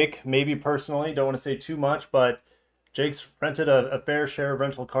know Jake, maybe personally, don't want to say too much, but Jake's rented a fair share of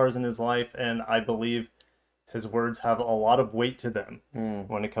rental cars in his life, and I believe his words have a lot of weight to them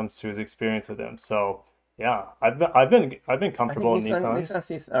when it comes to his experience with them. So yeah, I've been comfortable in Nissans. Nissan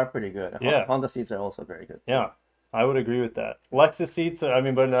seats are pretty good. Yeah. Honda seats are also very good. Yeah. I would agree with that. Lexus seats,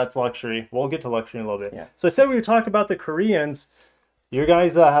 but that's luxury. We'll get to luxury in a little bit. Yeah. So I said we were talking about the Koreans. You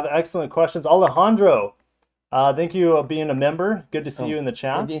guys have excellent questions. Alejandro, thank you for being a member. Good to see you in the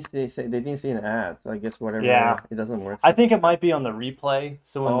chat. They didn't see an ad, so I guess whatever. Yeah. It doesn't work. I think it might be on the replay.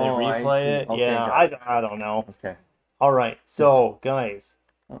 So when they replay it, okay, I don't know. Okay. All right. So guys,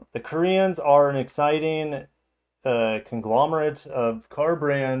 the Koreans are an exciting conglomerate of car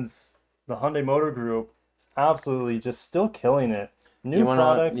brands. The Hyundai Motor Group. Absolutely, just still killing it. New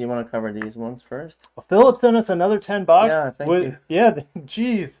products. You want to cover these ones first? Philip sent us another $10. Yeah, thank you. Yeah,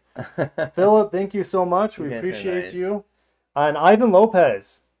 geez. Philip, thank you so much. We appreciate you. And Ivan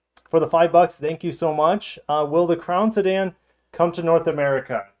Lopez for the $5. Thank you so much. Will the Crown sedan come to North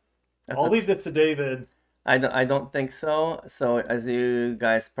America? I'll leave this to David. I don't think so. So as you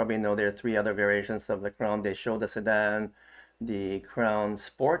guys probably know, there are 3 other variations of the Crown. They show the sedan, the Crown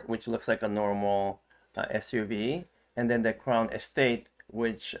Sport, which looks like a normal SUV, and then the Crown Estate,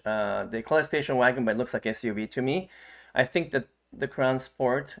 which they call it station wagon, but it looks like SUV to me. I think that the Crown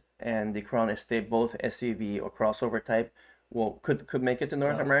Sport and the Crown Estate, both SUV or crossover type, could make it to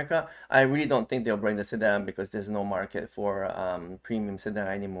North America. I really don't think they'll bring the sedan because there's no market for premium sedan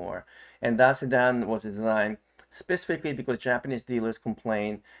anymore. And that sedan was designed specifically because Japanese dealers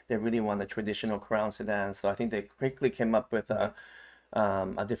complained they really want a traditional Crown sedan. So I think they quickly came up with a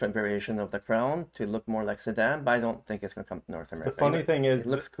different variation of the Crown to look more like sedan, but I don't think it's going to come to North America. The funny thing is, it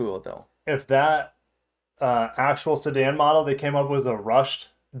looks cool though. If that actual sedan model they came up with a rushed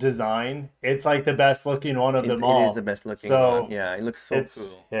design, it's like the best looking one of them all. It is the best looking one. Yeah, it looks so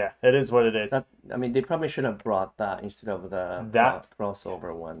cool. Yeah, it is what it is. I mean, they probably should have brought that instead of the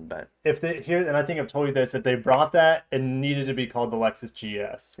crossover one. But if they and I think I've told you this, if they brought that, it needed to be called the Lexus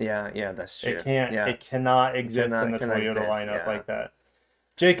GS. Yeah, that's true. It cannot exist in the Toyota lineup like that.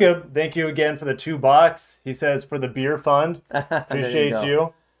 Jacob, thank you again for the $2. He says for the beer fund. Appreciate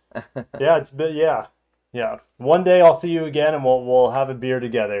you. Yeah. One day I'll see you again and we'll have a beer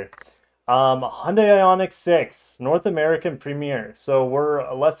together. Hyundai Ioniq 6 North American premiere. So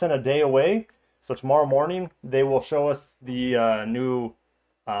we're less than a day away. So tomorrow morning they will show us the new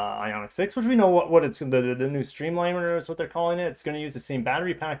Ioniq 6, which we know what it's the new Streamliner is what they're calling it. It's going to use the same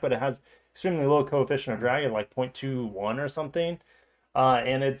battery pack, but it has extremely low coefficient of drag at like 0.21 or something.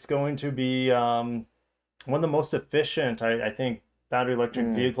 And it's going to be one of the most efficient, I think, battery electric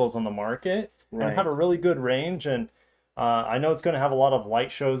vehicles on the market, and have a really good range. And I know it's going to have a lot of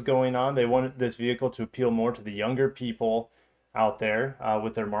light shows going on. They wanted this vehicle to appeal more to the younger people out there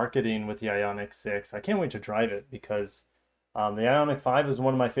with their marketing with the Ioniq 6. I can't wait to drive it because the Ioniq 5 is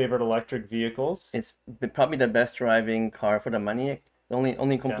one of my favorite electric vehicles. It's probably the best driving car for the money. The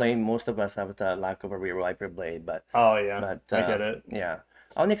only complaint most of us have the lack of a rear wiper blade, but I get it. Yeah,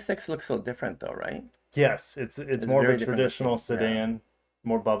 Ioniq 6 looks so different though, right? Yes, it's It's more of a very different traditional looking. Yeah. sedan,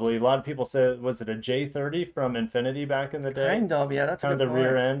 more bubbly. A lot of people say, was it a J30 from Infiniti back in the day? Kind of, yeah, that's a Kind of good the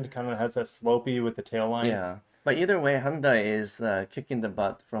rear point. end kind of has that slopey with the tail lines. Yeah. But either way, Hyundai is kicking the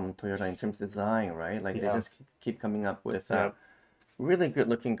butt from Toyota in terms of design, right? Like they Yeah, just keep coming up with yeah. really good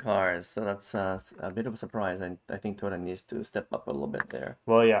looking cars. So that's a bit of a surprise. And I think Toyota needs to step up a little bit there.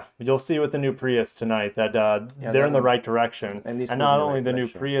 Well, yeah, you'll see with the new Prius tonight that Yeah, they're that in the one right direction. at least And move in not the only right the new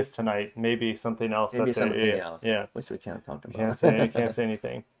direction. Prius tonight, maybe something else Maybe that something they, else, yeah, which we can't talk you about. can't say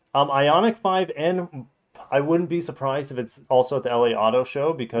anything. Ionic 5, and I wouldn't be surprised if it's also at the LA Auto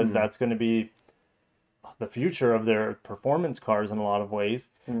Show because Mm, that's going to be the future of their performance cars in a lot of ways.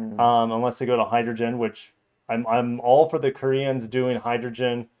 mm, Unless they go to hydrogen, which I'm all for the Koreans doing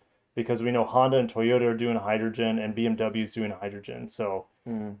hydrogen because we know Honda and Toyota are doing hydrogen and BMW is doing hydrogen. So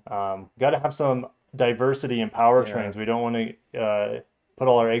mm. got to have some diversity in Yeah, powertrains. We don't want to put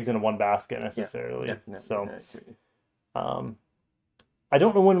all our eggs in one basket yeah, necessarily. definitely. So I agree. um, I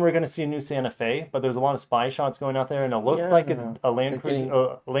don't know when we're going to see a new Santa Fe, but there's a lot of spy shots going out there, and it looks like it's Yeah, a Land it's Cruiser,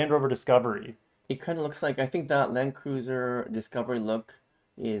 getting. Land Rover Discovery. It kind of looks like I think that Land Cruiser Discovery look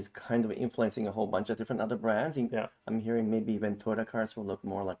is kind of influencing a whole bunch of different other brands. Yeah. I'm hearing maybe even Toyota cars will look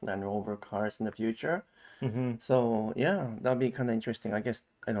more like Land Rover cars in the future. hmm So yeah, that'll be kind of interesting. I guess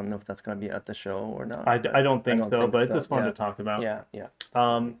I don't know if that's gonna be at the show or not, I but don't I think don't so, think but it's so. just fun to Yeah, talk about. yeah, yeah,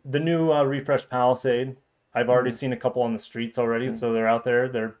 definitely. The new refreshed Palisade, I've already Mm, seen a couple on the streets already, mm, so they're out there.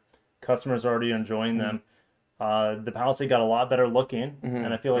 Their customers are already enjoying mm, them. The Palisade got a lot better looking,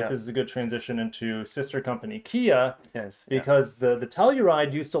 and I feel like yeah, this is a good transition into sister company Kia yes, yeah. because the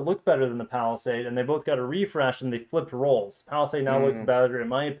Telluride used to look better than the Palisade, and they both got a refresh and they flipped roles. Palisade now looks Mm, better, in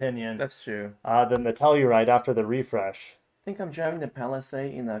my opinion, that's true. than the Telluride after the refresh. I think I'm driving the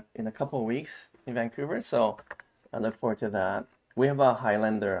Palisade in a couple of weeks in Vancouver, so I look forward to that. We have a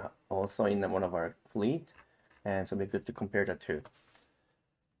Highlander also in one of our fleet, and so it'll be good to compare the two.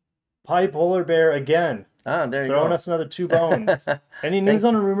 Pi Polar Bear again, Ah, there you throwing go. us another two bones. Any news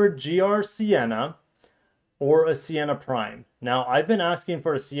Thank on you. a rumored GR Sienna or a Sienna Prime? Now, I've been asking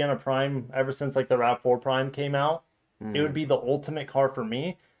for a Sienna Prime ever since like the RAV4 Prime came out. It would Mm, be the ultimate car for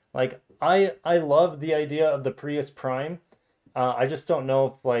me. Like I love the idea of the Prius Prime. I just don't know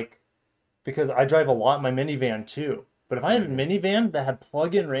if like because I drive a lot in my minivan too. But if I had a mm, minivan that had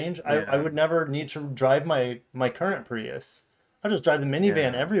plug-in range, I yeah, would never need to drive my current Prius. I just drive the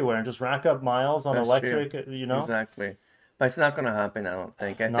minivan yeah, everywhere and just rack up miles on that's true. electric, you know? Exactly. But it's not gonna happen, I don't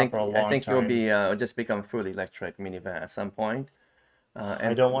think. Not for a I long think you'll time. be just become fully electric minivan at some point. I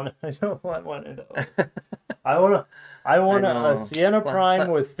And don't want to. I don't want one of those. I want to. I I want a know, Sienna Prime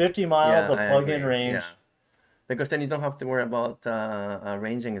but with 50 miles yeah, of I plug-in agree. Yeah, range. because then you don't have to worry about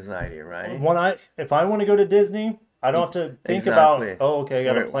range anxiety, right? If I want to go to Disney, I don't have to think about, Exactly. oh, okay, I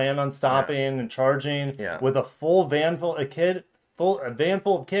got to Where, plan on yeah, stopping and charging yeah, with a full van full a van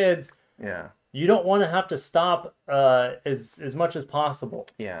full of kids. yeah, You don't want to have to stop as much as possible.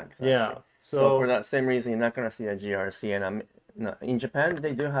 yeah, exactly. Yeah. So for So that same reason, you're not gonna see a GRC, and no, in Japan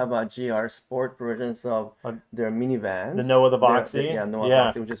they do have a GR Sport versions of uh, their the minivans. Noah the Yeah, Boxy. Noah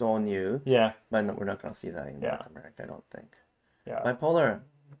Yeah. Boxy, which is all new, Yeah. but no, we're not gonna see that in Yeah. North America, I don't think. Yeah. Bipolar,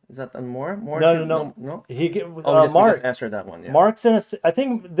 is that on more No, to no, no. no no? He Oh, we just Mark. answered that one, yeah. Mark sent us. I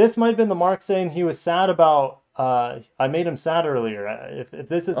think this might have been the Mark saying he was sad about. I made him sad earlier. If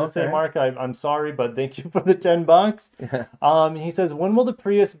this is the same Okay. Mark, I'm sorry, but thank you for the $10. Yeah. He says, when will the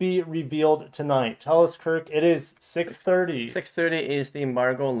Prius be revealed tonight? Tell us, Kirk. It is 6:30. 6:30 is the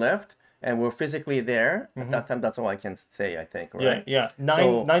embargo left, and we're physically there at Mm-hmm. that time. That's all I can say, I think, Yeah, right? yeah.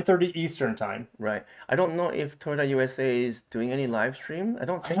 So 9:30 Eastern time. right. I don't know if Toyota USA is doing any live stream. I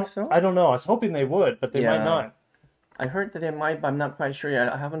don't think so. I don't know. I was hoping they would, but they might Yeah, not. I heard that they might, but I'm not quite sure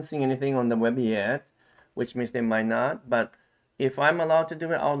yet. I haven't seen anything on the web yet, which means they might not. But if I'm allowed to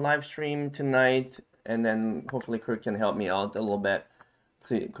do it, I'll live stream tonight, and then hopefully Kurt can help me out a little bit,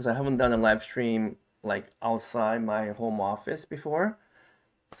 because I haven't done a live stream like outside my home office before.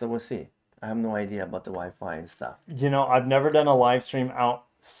 So we'll see. I have no idea about the Wi-Fi and stuff. You know, I've never done a live stream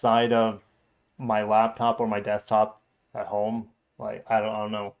outside of my laptop or my desktop at home. Like I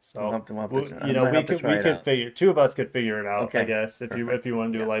don't know. So I might have to try we it could out. figure two of us could figure it out, I Okay, guess, if perfect. you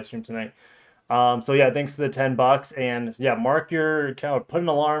want to do a Yeah. live stream tonight. So yeah, thanks for the $10 and yeah, mark your account, put an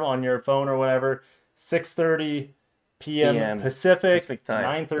alarm on your phone or whatever. 6:30 p.m. PM Pacific, Pacific time.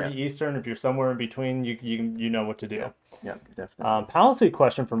 9:30 Yeah, Eastern. If you're somewhere in between, you know what to do. yeah, yeah, definitely. Palisade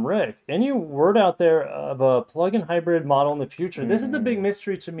question from Rick. Any word out there of a plug-in hybrid model in the future? This is a big Mm,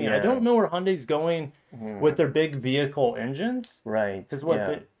 mystery to me. I yeah. don't know where Hyundai's going with Mm, their big vehicle engines. right. Because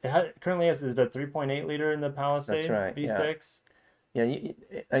Yeah, currently has is it a 3.8 liter in the that's Palisade right. Yeah. V6? Yeah,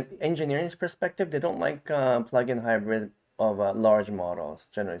 engineering's perspective, they don't like plug-in hybrid of large models,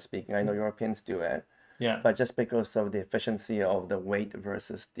 generally speaking. I know Europeans do it, Yeah. but just because of the efficiency of the weight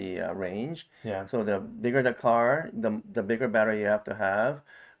versus the range. Yeah. So the bigger the car, the bigger battery you have to have,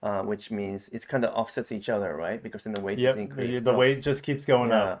 which means it's kind of offsets each other, right? Because then the weight is Yep. increased. The So weight just keeps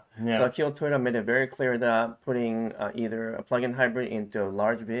going yeah. up. So Yeah. Akio Toyota made it very clear that putting either a plug-in hybrid into a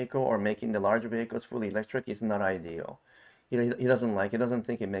large vehicle or making the large vehicles fully electric is not ideal. He doesn't like. He doesn't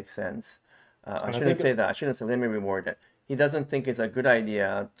think it makes sense. I And I shouldn't think say that. I shouldn't say. Let me reword it. He doesn't think it's a good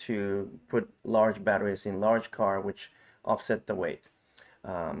idea to put large batteries in large car, which offset the weight.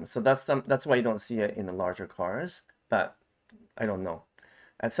 So that's why you don't see it in the larger cars. But I don't know.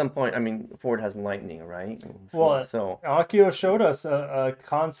 At some point, I mean, Ford has Lightning, right? well, So Akio showed us a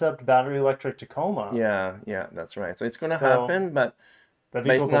concept battery electric Tacoma. yeah, that's right. So it's going to So happen, but the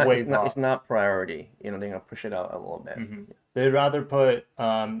but it's vehicle's a not it's ways not it's off. not priority. They're going to push it out a little bit. They'd rather put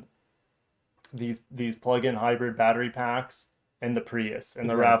these plug-in hybrid battery packs in the Prius and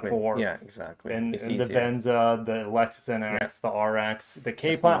the Exactly. RAV4 Yeah, exactly. and, It's and the easier. Venza, the Lexus Yeah, NX, the RX, the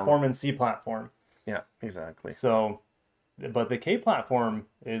K the smaller. platform and C platform. Yeah, exactly. So, but the K platform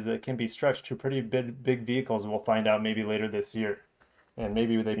is it can be stretched to pretty big vehicles. We'll find out maybe later this year, and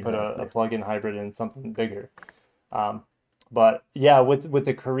maybe they put a Exactly. plug-in hybrid in something bigger. Um, but yeah, with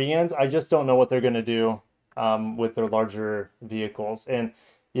the Koreans, I just don't know what they're gonna do with their larger vehicles. And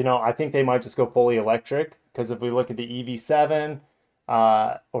I think they might just go fully electric because if we look at the EV7,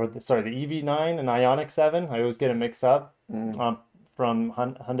 sorry, the EV9 and Ioniq 7, I always get it mixed up Mm, from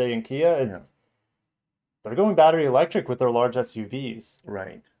Hyundai and Kia. yeah, They're going battery electric with their large SUVs.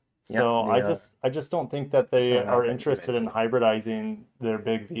 right. Yeah, So they are. I just don't think that It's they going to are happen interested in eventually. hybridizing their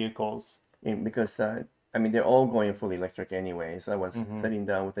big vehicles. Because I mean, they're all going fully electric anyways. I was Hmm. sitting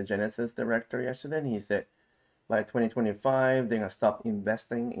down with the Genesis director yesterday, and he said by 2025 they're going to stop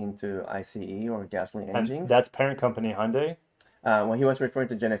investing into ICE or gasoline And engines. that's parent company Hyundai. Well, he was referring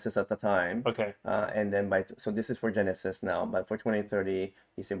to Genesis at the time, Okay. and then so this is for Genesis now, but for 2030,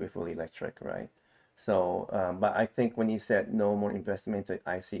 he said we're fully electric, right? So, but I think when he said no more investment into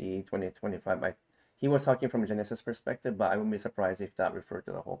ICE 2025, he was talking from a Genesis perspective, but I wouldn't be surprised if that referred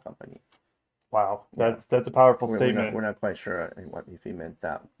to the whole company. Wow. Yeah, That's a powerful we're statement. not quite sure what if he meant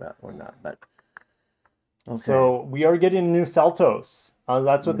that or not, but okay. So we are getting a new Seltos.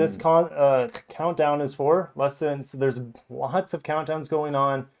 That's what this Mm, countdown is for. So there's lots of countdowns going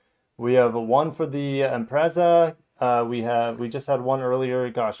on. We have one for the Impreza. We just had one earlier.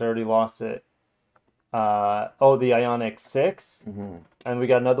 Gosh, I already lost it. The Ioniq 6. hmm And we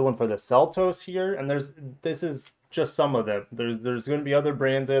got another one for the Seltos here. And this is just some of them. There's going to be other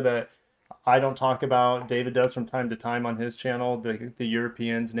brands there that I don't talk about. David does from time to time on his channel, the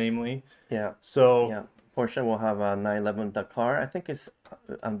Europeans namely. yeah, So yeah. Porsche will have a 911 Dakar. I think it's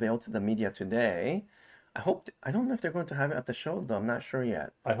unveiled to the media today. I don't know if they're going to have it at the show though. I'm not sure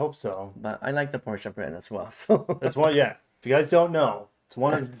yet. I hope so. But I like the Porsche brand as well. So It's one, yeah. If you guys don't know, it's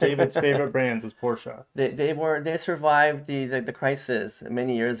one of David's favorite brands is Porsche. they survived the crisis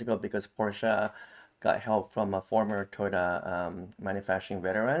many years ago because Porsche got help from a former Toyota manufacturing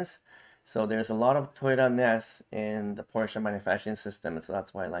veterans. So there's a lot of Toyota nest in the Porsche manufacturing system, so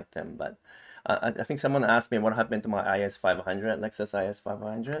that's why I like them. But I think someone asked me what happened to my IS 500, Lexus IS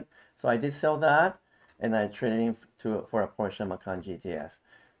 500. So I did sell that, and I traded in for a Porsche Macan GTS.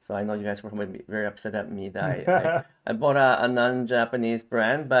 So I know you guys were going to be very upset at me that I bought a non-Japanese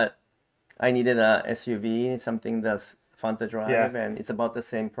brand, but I needed a SUV, something that's fun to Yeah. drive, and it's about the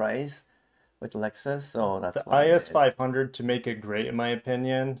same price with Lexus, so The that's what I IS did. 500 to make it great, in my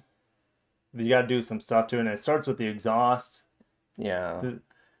opinion, you got to do some stuff to it. And it starts with the exhaust, Yeah, the,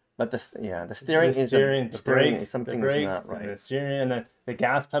 but the the steering steering, the the steering is brake, the something is brakes, not and the right. steering, and the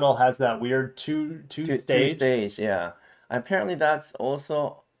gas pedal has that weird two Two stage. stage, yeah. Apparently that's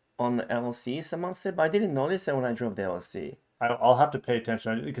also on the LC, someone said, but I didn't notice it when I drove the LC. I'll have to pay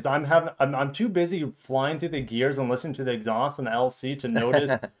attention because I'm too busy flying through the gears and listening to the exhaust and the LC to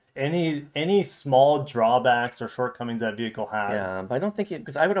notice any small drawbacks or shortcomings that vehicle has. Yeah, but I don't think it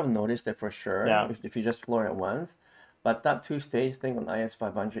because I would have noticed it for sure Yeah, if you just floor it once. But that two-stage thing on IS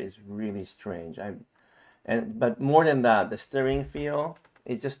 500 is really strange. But more than that, the steering feel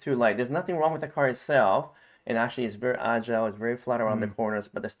it's just too light. There's nothing wrong with the car itself, and actually it's very agile. It's very flat around the mm, corners,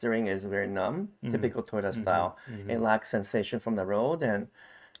 but the steering is very numb, mm, typical Toyota hmm style. It hmm lacks sensation from the road, and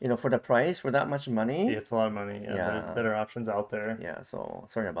for the price, for that much money, it's a lot of money. Yeah, there's yeah, better options out there. yeah. So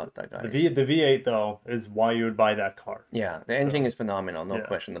sorry about that, The guys. V8 though is why you would buy that car. Yeah, the engine So is phenomenal, no yeah,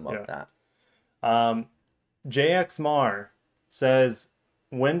 question about yeah. that. Um, JX Mar says,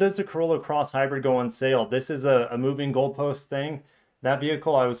 when does the Corolla Cross Hybrid go on sale? This is a moving goalpost thing. That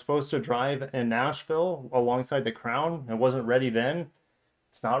vehicle I was supposed to drive in Nashville alongside the Crown. It wasn't ready then.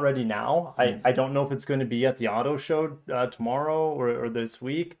 It's not ready now. I don't know if it's going to be at the auto show tomorrow or this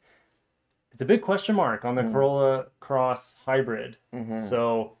week. It's a big question mark on the Corolla Cross Hybrid.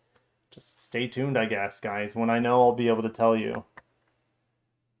 So just stay tuned, I guess, guys. When I know, I'll be able to tell you.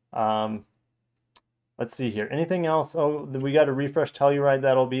 Let's see here. Anything else? Oh, we got a refresh Telluride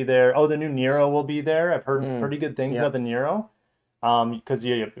that'll be there. Oh, the new Nero will be there. I've heard pretty good things about the Nero. Because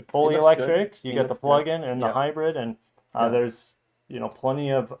you fully electric, you get the plug-in and the hybrid, and there's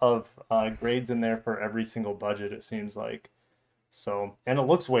plenty of grades in there for every single budget, it seems like. So, and it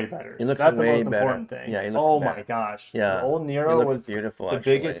looks way better. It looks That's the way most better. important thing. Yeah, it looks oh better. my gosh. Yeah, the old Nero was beautiful, the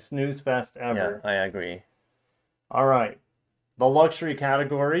actually. biggest snooze fest ever. Yeah, I agree. All right. The luxury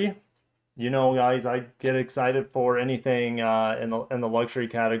category. Guys, I get excited for anything in the luxury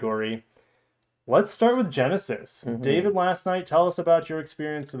category. Let's start with Genesis. David, last night, tell us about your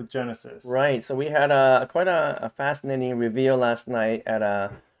experience with Genesis. Right. So we had quite a fascinating reveal last night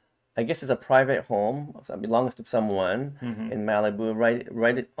at I guess it's a private home. So it belongs to someone in Malibu,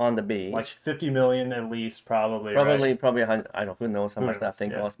 right on the beach. Like 50 million at least, probably. Probably, right? probably 100. I don't. Who knows how much that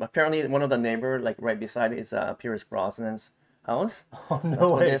thing costs? But apparently, one of the neighbor, like right beside it, is Pierce Brosnan's house. Oh no That's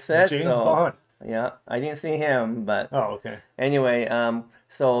what way! they said. James Bond. Yeah, I didn't see him, but oh okay. Anyway,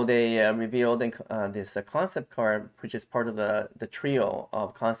 so they revealed this concept car, which is part of the trio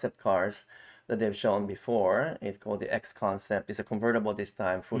of concept cars that they've shown before. It's called the X Concept. It's a convertible this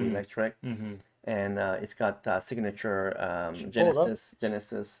time, fully electric, and it's got signature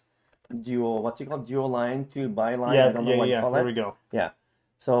Genesis dual, what you call dual line to byline. Yeah, I don't know what you call there it. we go. Yeah.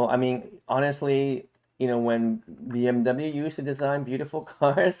 So I mean, honestly, when BMW used to design beautiful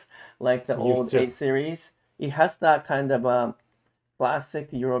cars like the old 8 Series, it has that kind of classic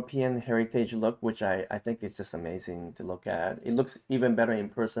European heritage look, which I think is just amazing to look at. It looks even better in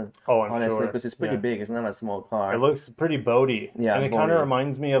person. Oh, I'm honestly, sure. because it's pretty big. It's not a small car. It looks pretty boaty. Yeah, and it kind of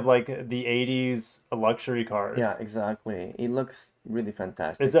reminds me of like the 80s luxury cars. Yeah, exactly. It looks really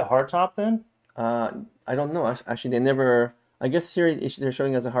fantastic. Is it hardtop then? I don't know. Actually, they never... I guess here they're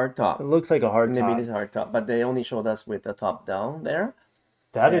showing us a hardtop. It looks like a hardtop. Maybe it is a hardtop, but they only showed us with the top down there.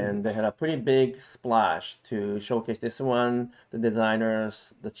 And they had a pretty big splash to showcase this one. The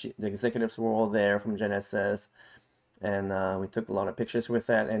designers, the executives were all there from Genesis, and we took a lot of pictures with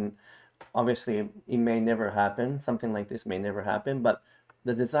that. And obviously, it may never happen. Something like this may never happen, but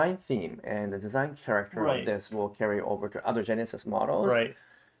the design theme and the design character of this will carry over to other Genesis models. Right.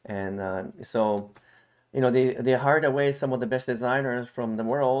 And so... they hired away some of the best designers from the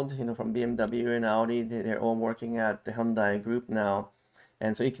world, from BMW and Audi. They're all working at the Hyundai group now.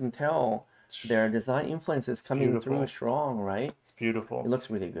 And so you can tell their design influence is coming through strong, right? It's beautiful. It looks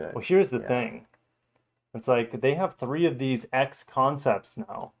really good. Well, here's the thing. It's like they have 3 of these X concepts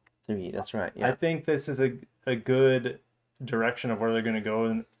now. 3, that's right. Yeah. I think this is a good direction of where they're going to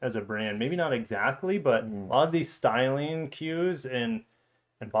go as a brand. Maybe not exactly, but a lot of these styling cues and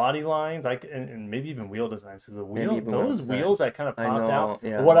body lines, and maybe even wheel designs. Because those wheels that kind of popped out.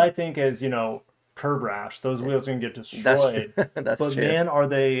 Yeah. What I think is, curb rash. Those wheels are gonna get destroyed. That's but true. Man, are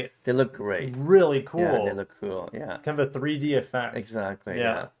they? They look great. Really cool. Yeah, they look cool. Yeah. Kind of a 3D effect. Exactly.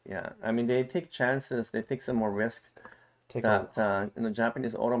 Yeah. I mean, they take chances. They take some more risk.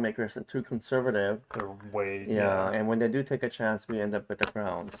 Japanese automakers are too conservative. They're way and when they do take a chance, we end up with the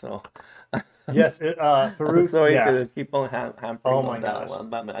crown. So yes, Farouk. I'm sorry to keep on hampering on gosh. that one,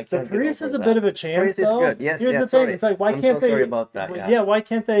 but I the can't Prius is a that. bit of a chance, Prius is though. good. Yes, Here's the thing. It's like, why can't they? Sorry about that. Why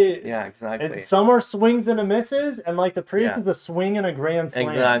can't they? Yeah, exactly. Some are swings and a misses, and like the Prius is a swing and a grand slam.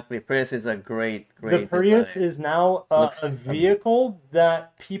 Exactly. Prius is a great. The Prius is now a vehicle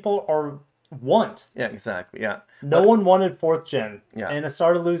that people want. Yeah, exactly. Yeah. No one wanted 4th gen. Yeah. And it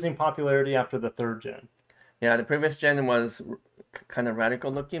started losing popularity after the 3rd gen. Yeah, the previous gen was kind of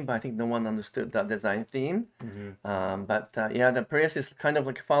radical looking, but I think no one understood that design theme. The Prius is kind of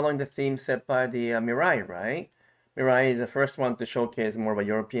like following the theme set by the Mirai, right? Mirai is the first one to showcase more of a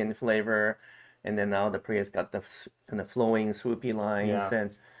European flavor, and then now the Prius got the kind of flowing, swoopy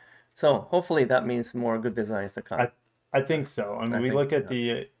lines. So hopefully that means more good designs to come. I think so. I mean, we look at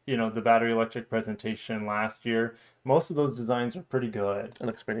the battery electric presentation last year. Most of those designs are pretty good. It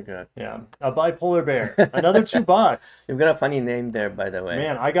looks pretty good. Yeah. A bipolar bear. Another $2. You've got a funny name there, by the way.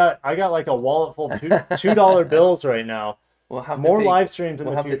 Man, I got like a wallet full of $2 bills right now. We'll have more live streams in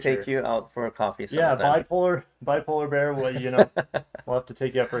the future. We'll have to take you out for a coffee sometime. Yeah, bipolar bear. Well, we'll have to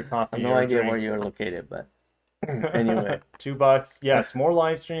take you out for a coffee. I have no idea where you're located, but anyway. $2. Yes, more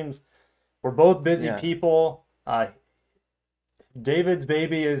live streams. We're both busy people. David's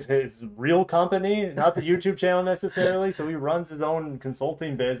baby is his real company, not the YouTube channel necessarily. So he runs his own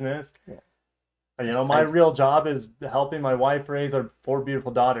consulting business. Yeah. And, you know, my real job is helping my wife raise our 4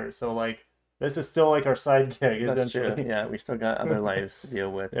 beautiful daughters. So like, this is still like our side gig, essentially. True. Yeah, we still got other lives to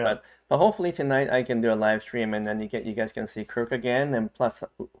deal with. Yeah. But hopefully tonight I can do a live stream, and then you guys can see Kirk again, and plus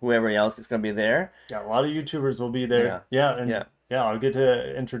whoever else is gonna be there. Yeah, a lot of YouTubers will be there. Yeah, I'll get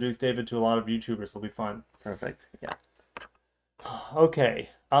to introduce David to a lot of YouTubers. It'll be fun. Perfect. Yeah. Okay.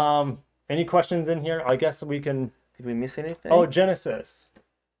 Any questions in here? I guess we can. Did we miss anything? Oh, Genesis.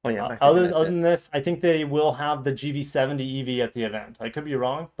 Oh yeah. Other than this, I think they will have the GV70 EV at the event. I could be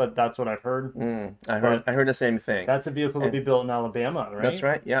wrong, but that's what I've heard. I heard the same thing. That's a vehicle to be built in Alabama, right? That's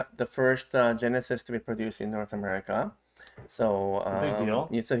right. Yeah, the first Genesis to be produced in North America. So it's a big deal.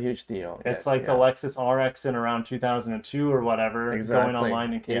 It's a huge deal. It's like the Lexus RX in around 2002 or whatever, going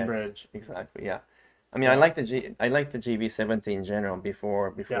online in Cambridge. Yes, exactly. Yeah. I mean, I like the GV70 in general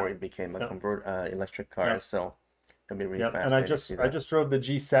before it became a electric car. So. Be really fast. And I just drove the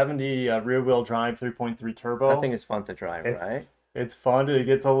G70 rear-wheel drive 3.3 turbo. I think it's fun to drive, right? It's fun. It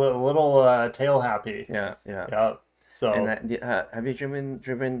gets a little tail happy. Yeah. So. And have you driven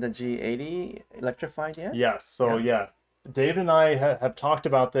the G80 electrified yet? Yes. So yeah, Dave and I have talked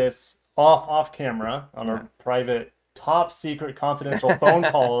about this off camera on our private, top secret, confidential phone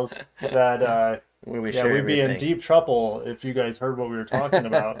calls. That we'd be in deep trouble if you guys heard what we were talking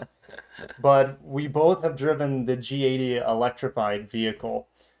about. But we both have driven the G80 electrified vehicle.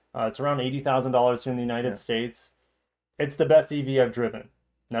 It's around $80,000 here in the United States. It's the best EV I've driven.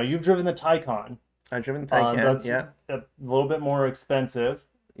 Now, you've driven the Taycan. I've driven the Taycan, that's a little bit more expensive.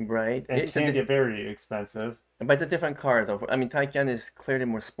 Right. And it can get very expensive. But it's a different car, though. I mean, Taycan is clearly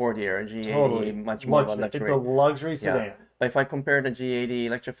more sportier. G80, much more of a luxury. It's a luxury sedan. But if I compare the G80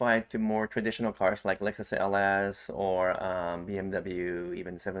 electrified to more traditional cars like Lexus LS or BMW,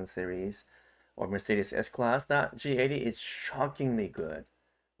 even 7 Series, or Mercedes S-Class, that G80 is shockingly good.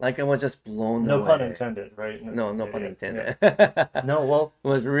 Like, I was just blown away. No pun intended, right? No pun intended. No, well... It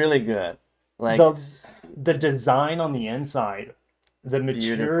was really good. Like the design on the inside, the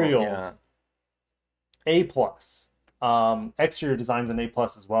materials, A+. Exterior design's an A+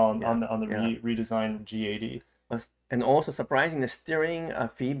 as well on the redesigned G80. And also surprising, the steering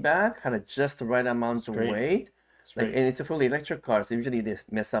feedback had just the right amount of weight. And it's a fully electric car, so usually they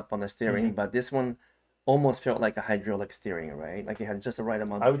mess up on the steering, but this one almost felt like a hydraulic steering, right? Like it had just the right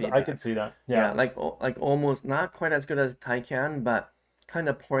amount of feedback. I could see that. Yeah, like almost not quite as good as Taycan, but kind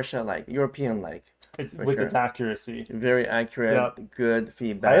of Porsche-like, European-like. It's with its accuracy. Very accurate, good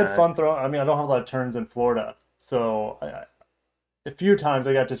feedback. I had fun throwing. I mean, I don't have a lot of turns in Florida, so a few times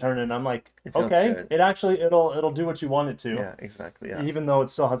I got to turn it and I'm like, okay, it'll do what you want it to. Yeah, exactly. Yeah. Even though it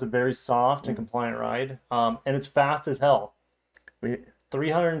still has a very soft and compliant ride. And it's fast as hell.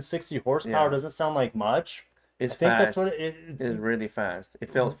 360 horsepower doesn't sound like much. I think that's what it's really fast. It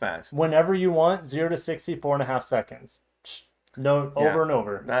felt fast. Whenever you want, 0 to 60, 4.5 seconds. No, over and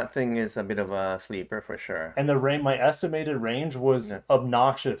over. That thing is a bit of a sleeper for sure. And my estimated range was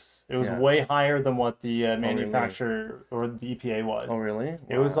obnoxious. It was way higher than what the manufacturer or the EPA was. Oh, really? Wow.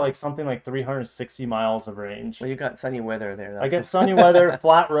 It was like something like 360 miles of range. Well, you got sunny weather there. I get sunny weather,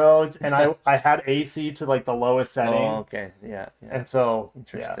 flat roads, and I had AC to like the lowest setting. Oh, okay. Yeah. And so,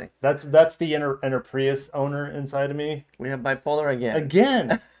 interesting. That's the inner Prius owner inside of me. We have bipolar again.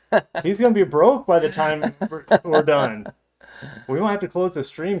 Again. He's going to be broke by the time we're done. We might have to close the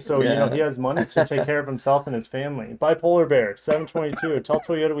stream so he has money to take care of himself and his family. Bipolar Bear 722. Tell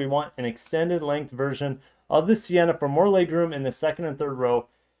Toyota we want an extended length version of the Sienna for more legroom in the second and third row,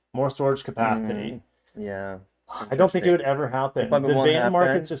 more storage capacity. Yeah. I don't think it would ever happen. The van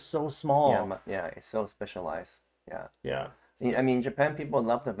market's just so small. Yeah, it's so specialized. Yeah. Yeah. I mean, Japan people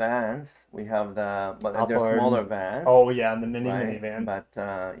love the vans. We have they're smaller vans. Oh yeah, and the minivans. But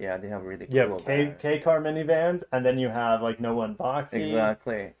they have really cool vans. K-car minivans, and then you have like no unboxing.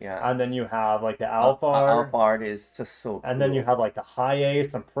 Exactly. Yeah. And then you have like the Alphard. Alphard is just so cool. And then you have like the High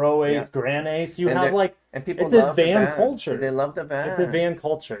Ace and Pro Ace, Grand Ace. You have like people it's a van culture. They love the van. It's a van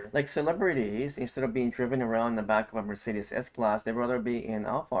culture. Like celebrities, instead of being driven around in the back of a Mercedes S-Class, they'd rather be in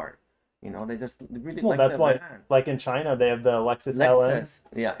Alphard. You know, they just really like that's the why, van. like in China, they have the Lexus LM.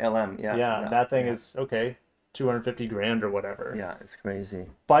 Yeah, LM. Yeah, that thing is, okay, 250 grand or whatever. Yeah, it's crazy.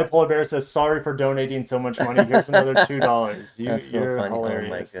 Bipolar Bear says, sorry for donating so much money. Here's another $2. You're funny.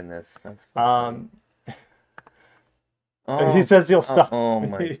 hilarious. Oh, my goodness. That's he says he'll stop. Oh,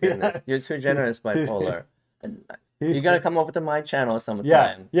 my goodness. You're too generous, Bipolar. You got to come over to my channel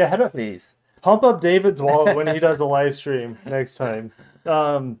sometime. Yeah, please. Pump up David's wallet when he does a live stream next time.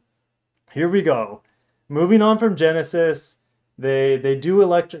 Here we go. Moving on from Genesis, They do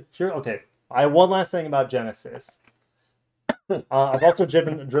electric here. Okay, I have one last thing about Genesis. I've also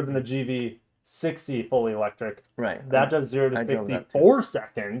driven the GV60 fully electric. Right. That does 0 to I drove that 64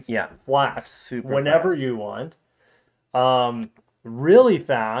 seconds. Yeah. Flat. Super whenever fast. you want. Really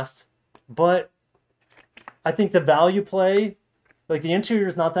fast, but I think the value play, like the interior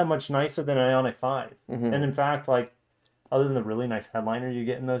is not that much nicer than Ioniq 5. Mm-hmm. And in fact, like other than the really nice headliner you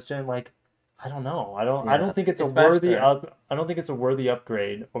get in those like I don't know. I don't think it's a worthy faster. I don't think it's a worthy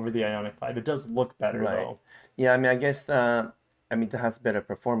upgrade over the Ioniq 5. It does look better Right. though. Yeah, I mean, I guess it has better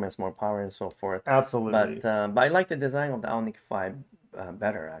performance, more power, and so forth. Absolutely. But I like the design of the Ioniq 5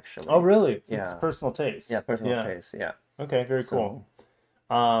 better, actually. Oh, really? So it's Yeah. personal taste. Yeah, personal Yeah. taste. Yeah. Okay, very cool.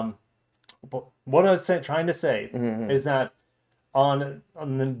 So, But what I was trying to say mhm. is that on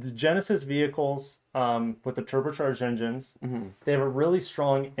the Genesis vehicles with the turbocharged engines, they have a really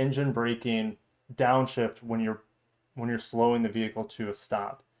strong engine braking downshift when you're slowing the vehicle to a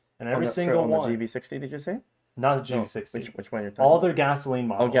stop. And every single on one, the GV60, did you say? not the No, GV60, which one you're talking all about? their gasoline Oh,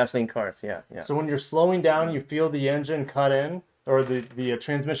 models. gasoline cars. Yeah, yeah. So when you're slowing down, you feel the engine cut in or the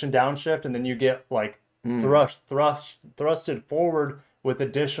transmission downshift, and then you get like thrusted forward with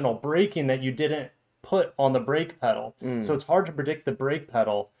additional braking that you didn't put on the brake pedal. So it's hard to predict the brake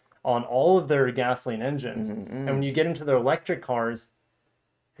pedal on all of their gasoline engines. And when you get into their electric cars,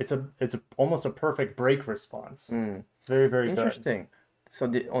 it's almost a perfect brake response. It's very, very good. Interesting. So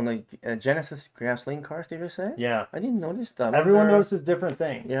on the Genesis gasoline cars, did you say? Yeah. I didn't notice that. Everyone notices different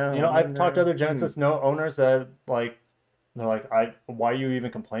things. Yeah, You know, I've talked to other Genesis Hmm. owners that like they're like, why are you even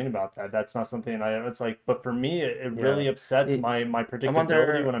complaining about that? That's not something it's like, but for me, it Yeah. really upsets my I predictability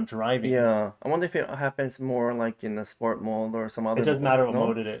wonder, when I'm driving. yeah. I wonder if it happens more like in the sport mode or some other It doesn't mode. matter what No?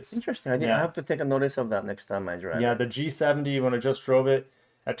 mode it is. Interesting. I Yeah. have to take a notice of that next time I drive Yeah, it. the G70, when I just drove it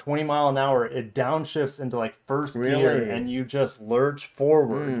at 20 mile an hour, it downshifts into like first gear Really? and you just lurch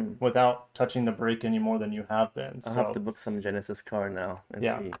forward without touching the brake any more than you have been. I'll So have to book some Genesis car now and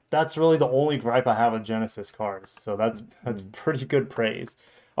yeah, see. that's really the only gripe I have with Genesis cars. So that's pretty good praise.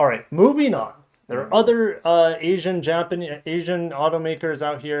 All right, moving on. There are other Asian automakers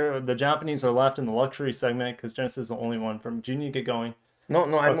out here. The Japanese are left in the luxury segment because Genesis is the only one. Do you need to get going? No,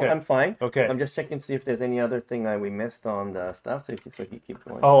 Okay. I'm fine. Okay. I'm just checking to see if there's any other thing we missed on the stuff, so you keep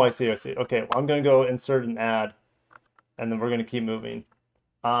going. Oh, I see. Okay, well, I'm gonna go insert an ad, and then we're gonna keep moving.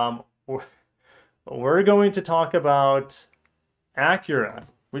 We're going to talk about Acura.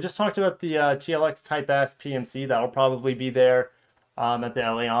 We just talked about the TLX Type S PMC. That'll probably be there at the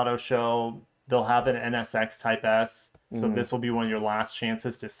LA Auto Show. They'll have an NSX Type S, so this will be one of your last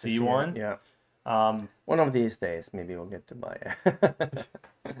chances to see one. Yeah. One of these days, maybe we'll get to buy it.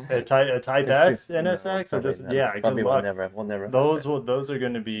 a Type S NSX, or just never. good Probably luck. we'll never. Those are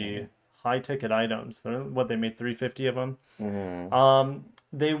going to be high ticket items. What, they made 350 of them.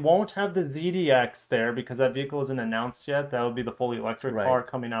 They won't have the ZDX there because that vehicle isn't announced yet. That would be the fully electric car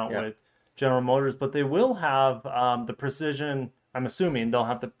coming out with General Motors, but they will have the Precision. I'm assuming they'll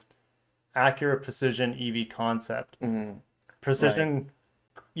have the Acura Precision EV concept. Precision.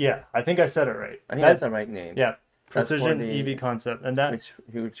 Yeah, I think I said it right. I think that's the right name. Yeah, Precision the- EV concept, and that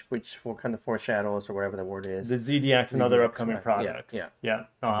which for kind of foreshadows or whatever the word is. the ZDX and other upcoming right. products. Yeah.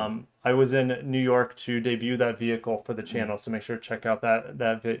 I was in New York to debut that vehicle for the channel, so make sure to check out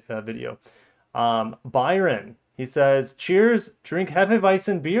that video. Byron, he says, "Cheers, drink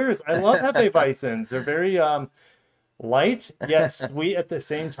Hefeweizen beers. I love Hefeweizens. They're very light yet sweet at the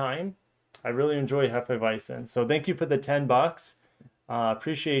same time. I really enjoy Hefeweizen. So thank you for the $10.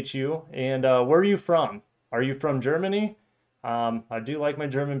 Appreciate you. And where are you from? Are you from Germany? I do like my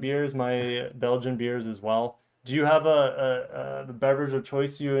German beers, my Belgian beers as well. Do you have a beverage of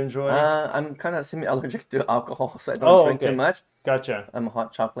choice you enjoy? I'm kind of semi-allergic to alcohol, so I don't drink too much. Gotcha. I'm a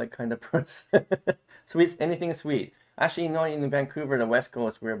hot chocolate kind of person. Sweets, anything sweet. Actually, in Vancouver, the West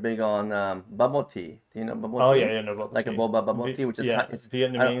Coast, we're big on bubble tea. Do you know bubble tea? Oh, yeah, no, bubble like tea. a boba bubble tea, which is it's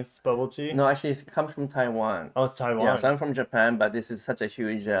Vietnamese bubble tea? No, actually, it comes from Taiwan. Oh, it's Taiwan. Yeah, so I'm from Japan, but this is such a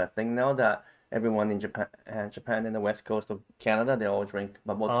huge thing now that everyone in Japan and the West Coast of Canada, they all drink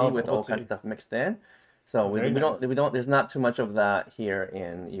bubble tea with all kinds of stuff mixed in. So we don't. There's not too much of that here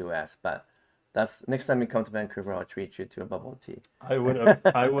in U.S., but that's next time you come to Vancouver, I'll treat you to a bubble tea. I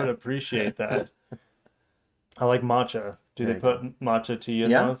would appreciate that. I like matcha. Do they put matcha tea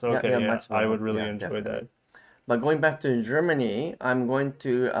in those? Okay, yeah. I would really enjoy that. But going back to Germany, I'm going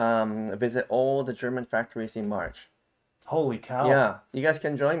to visit all the German factories in March. Holy cow. Yeah, you guys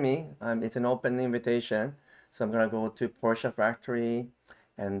can join me. It's an open invitation. So I'm going to go to Porsche factory,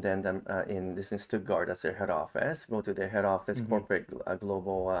 and then in Stuttgart, that's their head office. Go to their head office, corporate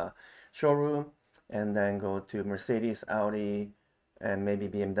global showroom. and then go to Mercedes, Audi, and maybe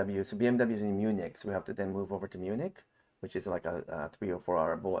BMW. So BMW is in Munich, so we have to then move over to Munich, which is like a 3 or 4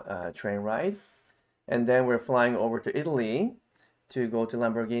 hour train ride. And then we're flying over to Italy to go to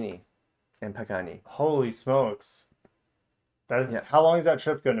Lamborghini and Pagani. Holy smokes. That is, Yeah. how long is that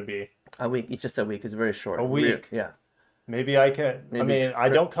trip going to be? A week. It's just a week. It's very short. A week? Yeah. Maybe I can. I Maybe mean, I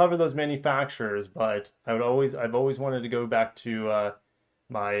don't cover those manufacturers, but I've always wanted to go back to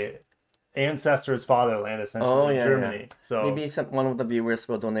my ancestors' fatherland, essentially, yeah, Germany. So maybe one of the viewers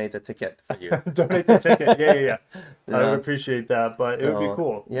will donate a ticket for you. donate the ticket. Yeah. I Yeah. would appreciate that, but it would be So,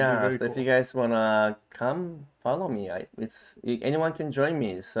 cool. Yeah, It'd be so very if you guys wanna come, follow me. Anyone can join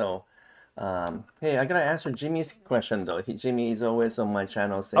me. So, hey, I gotta answer Jimmy's question though. Jimmy is always on my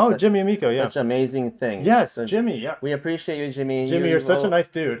channel saying Oh, Jimmy Amico, yeah. such amazing things. Yes, So Jimmy, yeah. we appreciate you, Jimmy. Jimmy, you're such a nice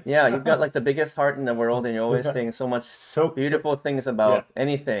dude. Yeah, you've got like the biggest heart in the world, and you're always saying so much So beautiful things about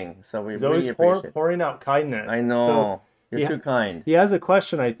anything. So we He's really always appreciate. pouring out kindness. I know. So You're too kind. he has a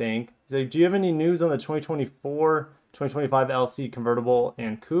question, I think. He's like, do you have any news on the 2024, 2025 LC convertible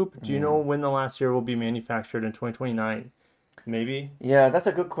and coupe? Do you know when the last year will be manufactured in 2029? Maybe? Yeah, that's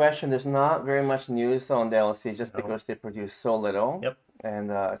a good question. There's not very much news on the LC just because they produce so little. Yep. And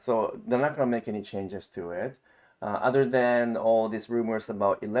so they're not going to make any changes to it. Other than all these rumors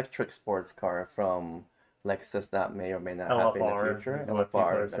about electric sports car from Lexus that may or may not happen in the future. What people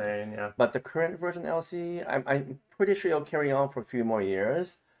are saying, yeah. But the current version LC, I'm pretty sure it'll carry on for a few more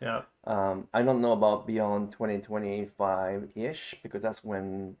years. Yeah. I don't know about beyond 2025-ish because that's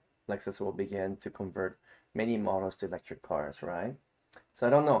when Lexus will begin to convert many models to electric cars, right? So I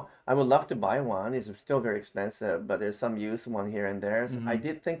don't know. I would love to buy one. It's still very expensive, but there's some used one here and there. So I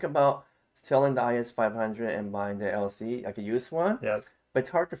did think about selling the IS500 and buying the LC, like a used one. Yeah. But it's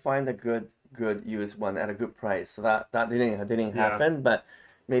hard to find a good used one at a good price. So that didn't happen. But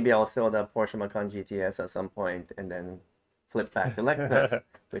maybe I'll sell the Porsche Macan GTS at some point and then flip back to Lexus,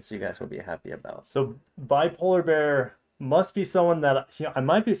 which you guys will be happy about. So Bipolar Bear must be someone that I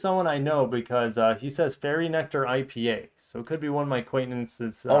might be someone I know because he says Fairy Nectar IPA. So it could be one of my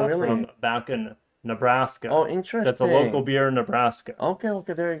acquaintances really? from back in Nebraska. Oh, interesting. That's a local beer in Nebraska. Okay,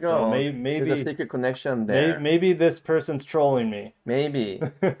 there you go. So maybe there's a secret connection there. Maybe this person's trolling me. Maybe.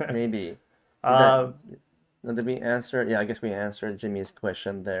 Did we answer? Yeah, I guess we answered Jimmy's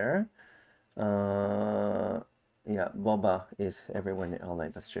question there. Yeah, boba is everywhere in LA.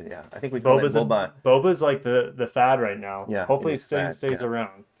 That's true. Yeah, I think we call it boba. Boba's like the fad right now. Yeah, hopefully it stays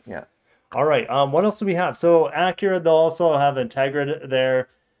around. Yeah. All right. What else do we have? So Acura, they'll also have Integra there.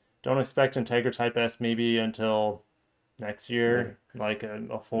 Don't expect Integra Type S maybe until next year, like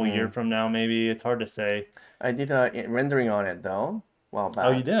a full year from now. Maybe it's hard to say. I did a rendering on it though. Well, back.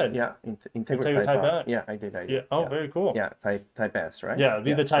 Oh, you did? Yeah, Integra Type S. Yeah, I did. Yeah. Oh, very cool. Yeah, Type S, right? Yeah, it'd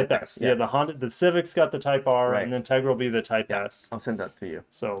be the Type S. Yeah, the Civic's got the Type R, Right. and the Integra will be the Type S. I'll send that to you.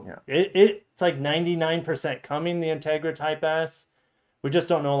 So it's like 99% coming, the Integra Type S. We just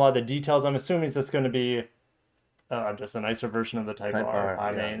don't know a lot of the details. I'm assuming it's just going to be just a nicer version of the Type R.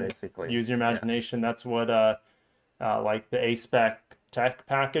 I mean, basically. Use your imagination. That's what like the A-Spec tech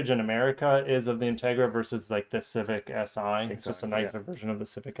package in America is of the Integra versus like the Civic Si. It's just a nicer version of the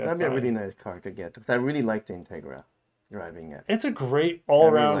Civic Si. That'd be a really nice car to get because I really like the Integra driving it. It's a great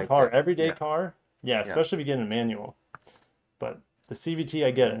all-around car, everyday car. Yeah, Yeah. especially if you get a manual. But the CVT,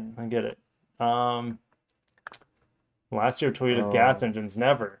 I get it. I get it. Last year Toyota's gas engines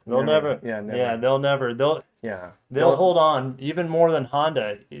never. They'll never. Never. Yeah, they'll never. They'll hold on even more than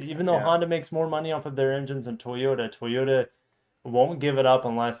Honda. Even though Honda makes more money off of their engines than Toyota won't give it up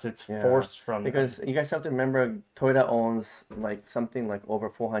unless it's forced from them. Because you guys have to remember Toyota owns like something like over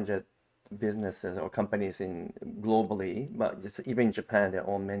 400 businesses or companies in globally, but just even in Japan they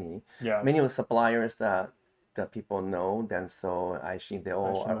own many. Yeah. Many of the suppliers that people know, Denso, Aishin, they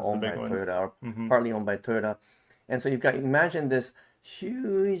all are owned by Toyota or partly owned by Toyota. And so you've got, imagine this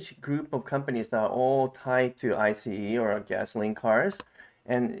huge group of companies that are all tied to ICE or gasoline cars.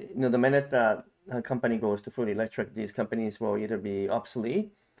 And the minute that a company goes to fully electric, these companies will either be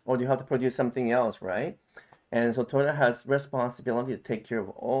obsolete or you have to produce something else, right? And so Toyota has responsibility to take care of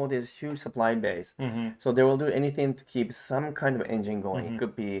all this huge supply base. So they will do anything to keep some kind of engine going. It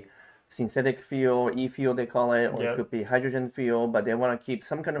could be synthetic fuel, e-fuel they call it, or it could be hydrogen fuel, but they want to keep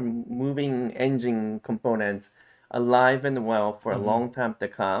some kind of moving engine components alive and well for a long time to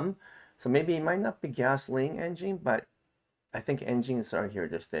come. So maybe it might not be gasoline engine, but I think engines are here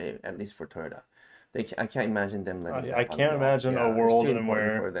to stay, at least for Toyota. I can't imagine them letting I can't imagine a world in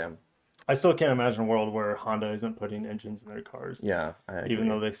where for them. I still can't imagine a world where Honda isn't putting engines in their cars. Yeah, even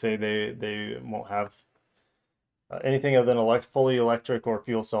though they say they won't have anything other than fully electric or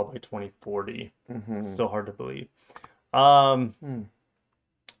fuel cell by 2040. Still hard to believe. All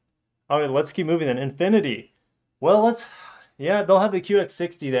right, let's keep moving then. Infiniti. Well, yeah, they'll have the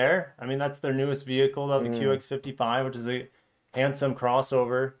QX60 there. I mean, that's their newest vehicle. They'll have the QX55, which is a handsome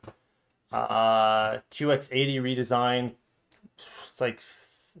crossover. QX80 redesign.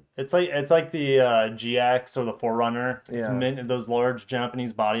 It's like the GX or the 4Runner. It's those large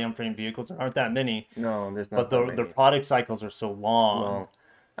Japanese body on frame vehicles. There aren't that many. No, there's not. But the product cycles are so long. Well,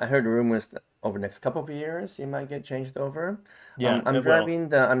 I heard rumors that over the next couple of years it might get changed over. Yeah, I'm driving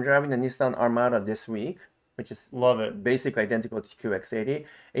the Nissan Armada this week, which is love it. Basically identical to QX80. And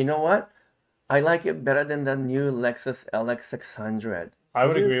you know what? I like it better than the new Lexus LX600. I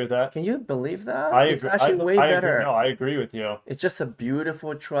would agree with that. Can you believe that? I It's agree. actually way better. Agree. No, I agree with you. It's just a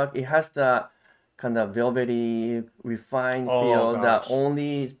beautiful truck. It has the kind of velvety, refined feel that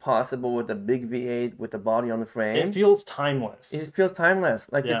only is possible with a big V8 with the body on the frame. It feels timeless. It feels timeless.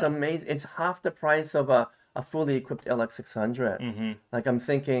 Like it's amazing. It's half the price of a fully equipped LX600. Like I'm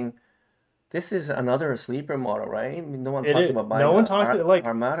thinking, this is another sleeper model, right? I mean, no one talks about buying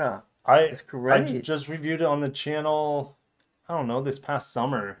Armada. It's great. I just reviewed it on the channel, I don't know, this past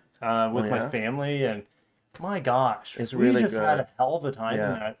summer with my family, and my gosh, we just had a hell of a time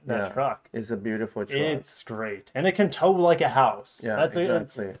in that truck. It's a beautiful truck. It's great, and it can tow like a house. Yeah,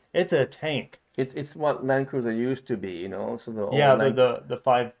 exactly. It's a tank. It's what Land Cruiser used to be, you know. So the the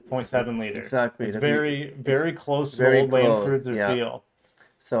 5.7 liter. Exactly. It's very close to old Land Cruiser feel.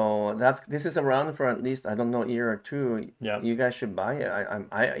 So this is around for at least, I don't know, a year or two. Yeah. You guys should buy it.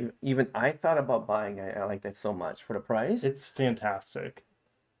 I thought about buying it. I like that so much for the price. It's fantastic.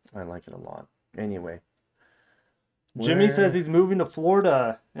 I like it a lot. Anyway. Jimmy says he's moving to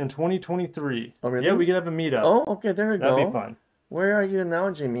Florida in 2023. Oh, really? Yeah, we could have a meetup. Oh, okay, there we go. That'd be fun. Where are you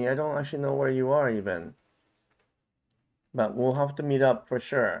now, Jimmy? I don't actually know where you are even. But we'll have to meet up for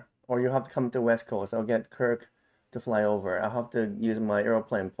sure. Or you have to come to West Coast. I'll get Kirk to fly over. I'll have to use my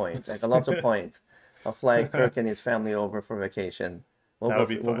airplane points. I got lots of points. I'll fly Kirk and his family over for vacation. We'll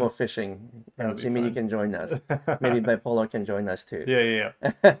go fishing. And Jimmy, you can join us. Maybe Bipolar can join us too. Yeah.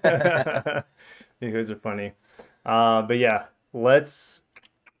 You guys are funny. But yeah, let's...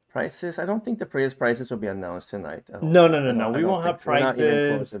 Prices? I don't think the Prius prices will be announced tonight. No. We won't have prices. We're not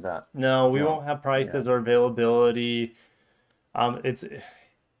even close to that. No, we won't have prices or availability. It's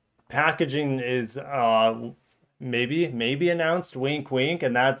packaging is maybe announced, wink wink,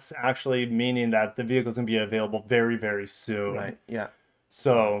 and that's actually meaning that the vehicle's gonna be available very, very soon. Right. Yeah.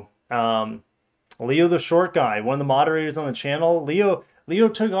 So Leo the short guy, one of the moderators on the channel, Leo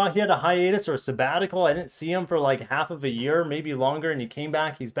took on, he had a hiatus or a sabbatical. I didn't see him for like half of a year, maybe longer, and he came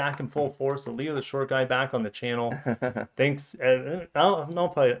back. He's back in full force. So Leo the short guy back on the channel. Thanks. I don't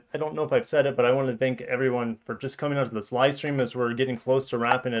know if I've said it, but I want to thank everyone for just coming out to this live stream as we're getting close to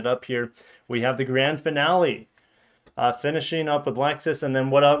wrapping it up here. We have the grand finale. Finishing up with Lexus, and then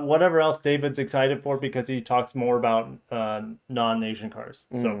whatever else David's excited for, because he talks more about non-Asian cars.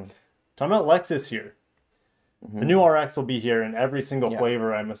 So talking about Lexus here. The new RX will be here in every single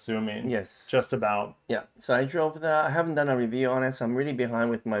flavor, I'm assuming. Yes. Just about. Yeah. So I drove I haven't done a review on it, so I'm really behind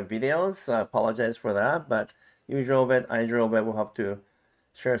with my videos. So I apologize for that, but you drove it, I drove it. We'll have to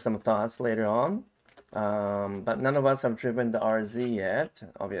share some thoughts later on. But none of us have driven the RZ yet.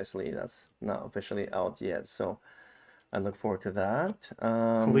 Obviously, that's not officially out yet. So I look forward to that.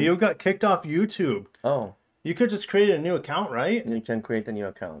 Leo got kicked off YouTube. Oh. You could just create a new account, right? You can create a new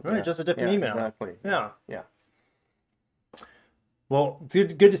account. Right, just a different email. Exactly. Yeah. Yeah. Well,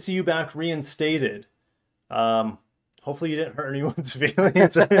 good to see you back reinstated. Hopefully you didn't hurt anyone's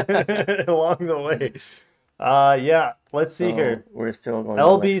feelings along the way. Yeah, let's see here. We're still going.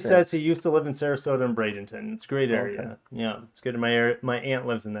 LB says he used to live in Sarasota and Bradenton. It's a great area. Okay. Yeah, it's good. My aunt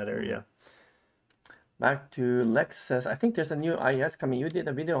lives in that area. Back to Lexus. I think there's a new IS coming. You did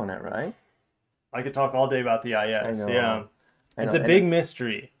a video on it, right? I could talk all day about the IS. I know. Yeah. It's a big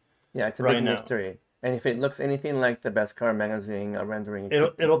mystery. Yeah, it's a big mystery. And if it looks anything like the Best Car Magazine rendering,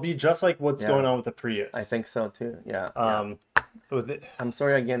 it'll be just like what's going on with the Prius. I think so too. Yeah. I'm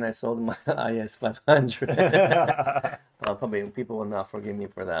sorry again. I sold my IS 500. Probably people will not forgive me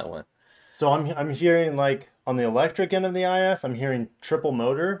for that one. So I'm hearing, like, on the electric end of the IS, I'm hearing triple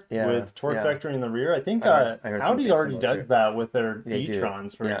motor with torque vector in the rear. I think Audi already does that with their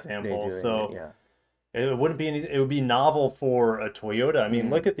e-trons, for example. So it wouldn't be it would be novel for a Toyota. I mean,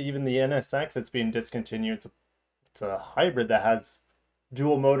 look at even the NSX that's being discontinued. It's a hybrid that has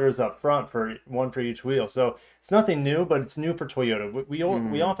dual motors up front, for one for each wheel. So it's nothing new, but it's new for Toyota.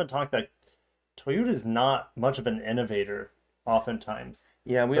 We often talk that Toyota is not much of an innovator oftentimes.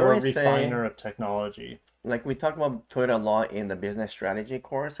 Yeah, we They're a always say, refiner of technology. like we talk about Toyota a lot in the business strategy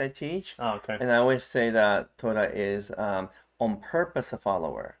course I teach, Oh, okay. and I always say that Toyota is on purpose a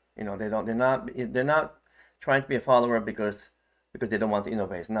follower. You know, they're not trying to be a follower because they don't want to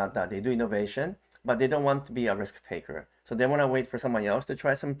innovate. It's not that they do innovation, but they don't want to be a risk taker. So they want to wait for someone else to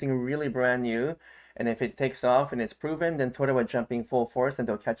try something really brand new, and if it takes off and it's proven, then Toyota will jump in full force and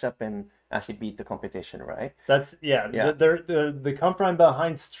they'll catch up and actually beat the competition, right? That's yeah. Yeah. They come from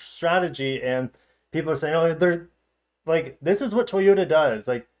behind strategy, and people are saying, oh, they're like this is what Toyota does.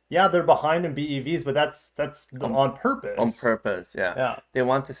 Like, yeah, they're behind in BEVs, but that's on On purpose. purpose, yeah. Yeah. They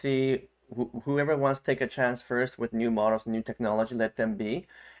want to see whoever wants to take a chance first with new models, new technology, let them be.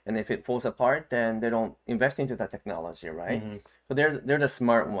 And if it falls apart, then they don't invest into that technology, right? Hmm. So they're the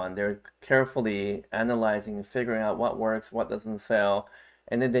smart one. They're carefully analyzing and figuring out what works, what doesn't sell,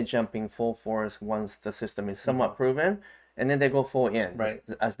 and then they jump in full force once the system is somewhat proven, and then they go full in, Right.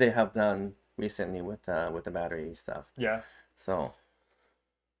 just as they have done recently with the battery stuff. Yeah. So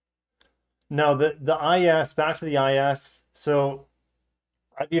No, the IS, back to the IS. So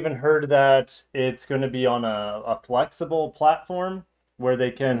I've even heard that it's going to be on a flexible platform where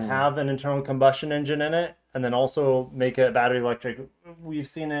they can have an internal combustion engine in it and then also make it battery electric. We've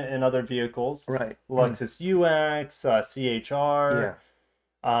seen it in other vehicles, right, Lexus UX, CHR. yeah,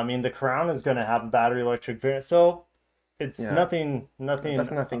 I mean, the Crown is going to have a battery electric variant. So it's yeah. That's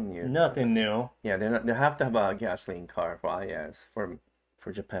nothing new. nothing new. Yeah, they have to have a gasoline car for IS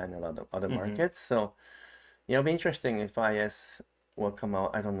for Japan and other markets. So yeah, it'll be interesting if IS will come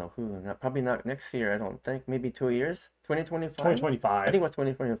out. I don't know who. Probably not next year. I don't think. Maybe 2 years. 2025. 2025. I think it was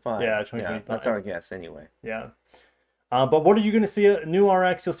 2025. Yeah, Yeah, 2025. that's our guess anyway. Yeah. But what are you going to see? A new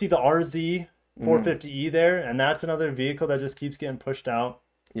RX, you'll see the RZ 450e there, and that's another vehicle that just keeps getting pushed out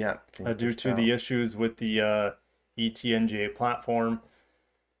Yeah, due to the issues with the ETNGA platform.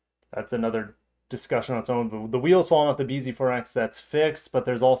 That's another discussion on its own. The wheels falling off the BZ4X, that's fixed, but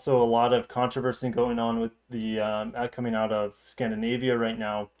there's also a lot of controversy going on with the coming out of Scandinavia right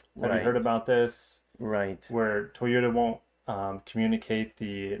now. Have you heard about this? Right. Where Toyota won't communicate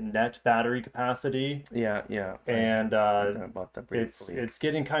the net battery capacity. Yeah, yeah. And about that briefly. it's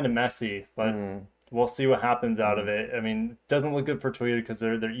getting kind of messy, but we'll see what happens out of it. I mean, it doesn't look good for Toyota because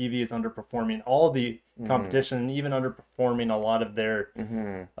their EV is underperforming all the competition, and even underperforming a lot of their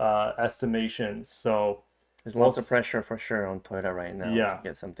estimations. So there's lots of pressure for sure on Toyota right now to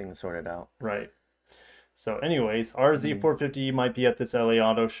get something sorted out. Right. So anyways, RZ450 might be at this LA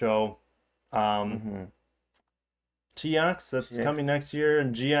Auto Show. TX, that's coming next year,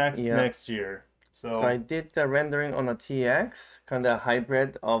 and GX next year. So I did the rendering on a TX, kind of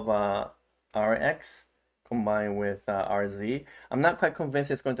hybrid of RX combined with RZ. I'm not quite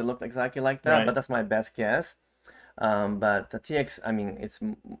convinced it's going to look exactly like that, but that's my best guess. But the TX, I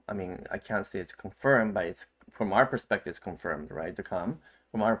mean, I can't say it's confirmed, but it's from our perspective, it's confirmed, right, to come.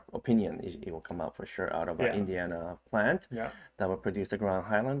 From our opinion, it will come out for sure out of our Indiana plant that will produce the Grand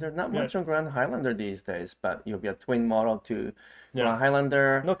Highlander. Not much on Grand Highlander these days, but you'll be a twin model to Grand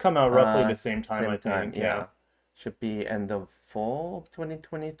Highlander. They'll come out roughly the same time, I think. Yeah. Should be end of fall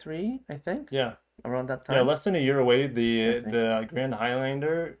 2023, I think. Yeah. Around that time. Yeah, less than a year away, the Grand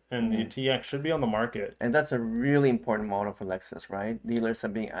Highlander and the TX should be on the market. And that's a really important model for Lexus, right? Dealers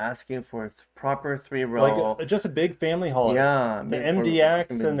have been asking for proper 3-row. Like just a big family hauler. Yeah. The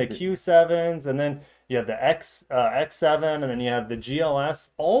MDX and the Q7s, and then you have the X7, and then you have the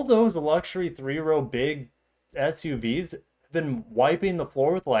GLS. All those luxury 3-row big SUVs have been wiping the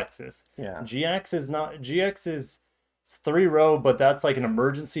floor with Lexus. Yeah. GX is 3-row, but that's like an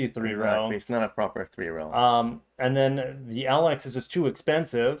emergency 3-row. Exactly. It's not a proper 3-row. And then the LX is just too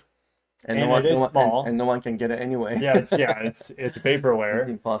expensive, and it is small, and no one can get it anyway. it's vaporware. It's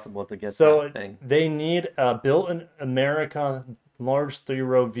impossible to get So that thing. they need a built in America large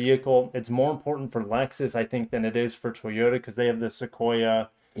 3-row vehicle. It's more important for Lexus, I think, than it is for Toyota because they have the Sequoia,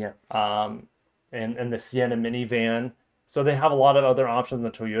 and the Sienna minivan. So they have a lot of other options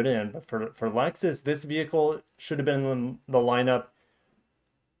than Toyota in. But for Lexus, this vehicle should have been in the lineup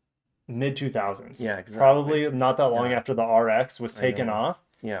mid-2000s. Yeah, exactly. Probably not that long after the RX was taken off.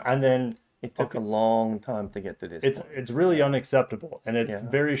 Yeah. And then it took a long time to get to this point. It's really unacceptable, and it's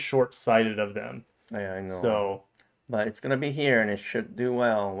very short-sighted of them. Yeah, I know. So, but it's going to be here, and it should do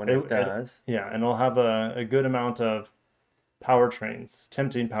well when it does. And it'll have a good amount of powertrains,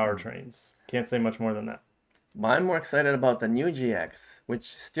 tempting powertrains. Can't say much more than that. But I'm more excited about the new GX, which is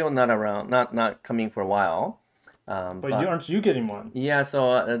still not around, not coming for a while. But aren't you getting one? Yeah,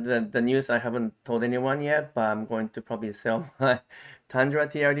 so the news I haven't told anyone yet, but I'm going to probably sell my Tundra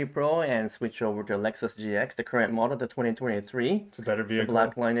TRD Pro and switch over to Lexus GX, the current model, the 2023. It's a better vehicle. The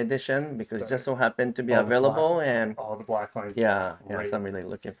Black Line Edition, because it just so happened to be available, and the Black Line's yeah, great. so I'm really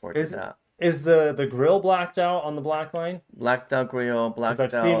looking forward to that. Is the grill blacked out on the Black Line? Blacked out grill, blacked out.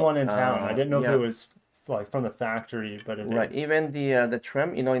 Because I've seen one in town. I didn't know if yeah. it was like from the factory, but it Right, is. even the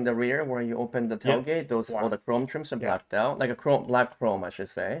trim, you know, in the rear where you open the tailgate, those all the chrome trims are blacked out, like a black chrome, I should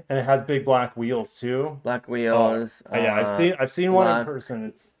say. And it has big black wheels too. Black wheels. Yeah, I've seen one in person.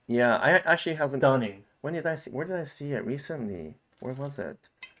 It's I actually haven't. Stunning. When did I see? Where did I see it recently? Where was it?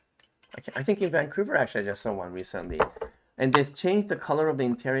 I think in Vancouver actually I just saw one recently, and they changed the color of the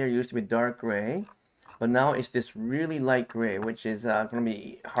interior. It used to be dark gray, but now it's this really light gray, which is going to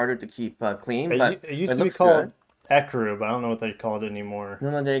be harder to keep clean. But it used to be called acura, but I don't know what they call it anymore.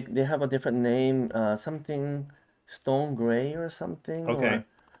 No, they have a different name, something stone gray or something. Okay. Or,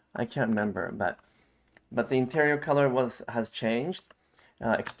 I can't remember, but the interior color has changed.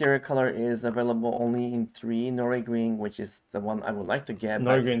 Exterior color is available only in 3, Norway green, which is the one I would like to get.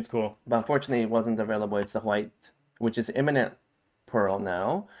 Norway green's cool. But unfortunately, it wasn't available. It's the white, which is imminent pearl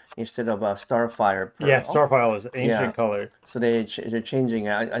now, instead of a Starfire pearl. Yeah, Starfire is ancient color. So they're changing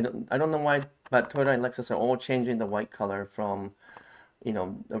it. I don't know why, but Toyota and Lexus are all changing the white color from, you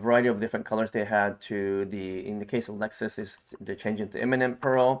know, a variety of different colors they had to in the case of Lexus, they're changing to imminent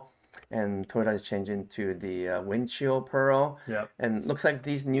pearl. And Toyota is changing to the windshield pearl. Yeah. And looks like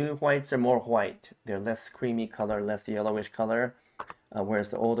these new whites are more white. They're less creamy color, less yellowish color,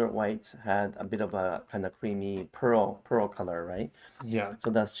 whereas the older whites had a bit of a kind of creamy pearl color, right? Yeah. So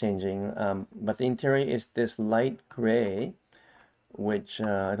that's changing. But the interior is this light gray, which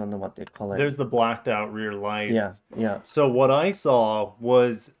I don't know what they call it. There's the blacked out rear lights. Yeah, yeah. So what I saw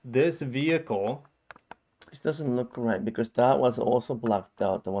was this vehicle. This doesn't look right because that was also blacked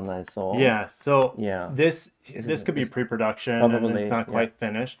out, the one I saw. Yeah, so yeah, this could be pre-production and it's not quite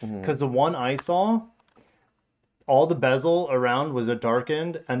finished. Because the one I saw, all the bezel around was a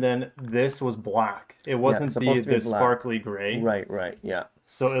darkened, and then this was black. It wasn't the sparkly gray. Right, yeah.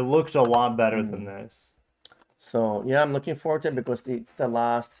 So it looked a lot better than this. So yeah, I'm looking forward to it because it's the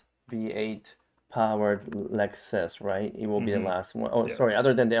last V8 powered Lexus, right? It will be the last one. Oh, sorry,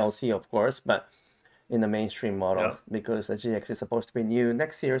 other than the LC, of course, but in the mainstream models, because the GX is supposed to be new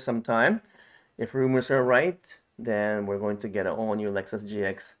next year sometime. If rumors are right, then we're going to get an all new Lexus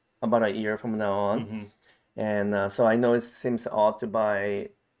GX about a year from now on. And so I know it seems odd to buy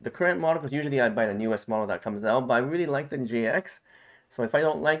the current model, because usually I buy the newest model that comes out, but I really like the GX. So if I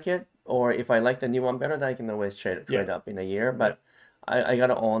don't like it, or if I like the new one better, then I can always trade up in a year. But I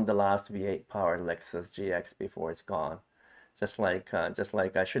gotta own the last V8 powered Lexus GX before it's gone. Just like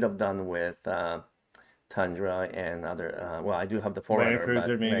I should have done with Tundra and other. Well, I do have the 4Runner, Land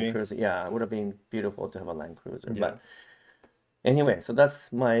Cruiser, maybe. Land Cruiser, yeah, it would have been beautiful to have a Land Cruiser. But anyway, so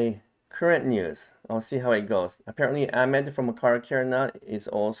that's my current news. I'll see how it goes. Apparently, Ahmed from a Car Care Nut is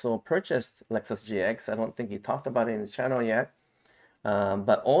also purchased Lexus GX. I don't think he talked about it in his channel yet.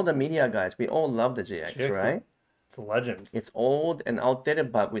 But all the media guys, we all love the GX, right? It's a legend. It's old and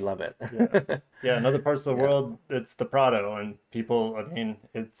outdated, but we love it. Yeah, in other parts of the world, it's the Prado, and people, I mean,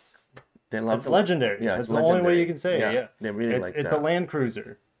 it's legendary. Yeah, that's the only way you can say it. Yeah, they really like it's that. a Land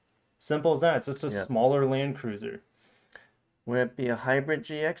Cruiser. Simple as that. It's just a smaller Land Cruiser. Will it be a hybrid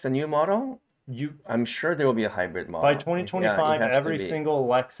GX, a new model? I'm sure there will be a hybrid model. By 2025, every single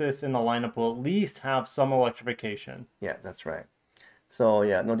Lexus in the lineup will at least have some electrification. Yeah, that's right. So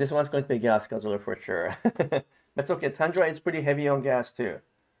yeah, no, this one's going to be a gas guzzler for sure. That's okay. Tundra is pretty heavy on gas too.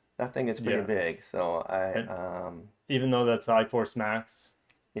 That thing is pretty big. So even though that's iForce Max,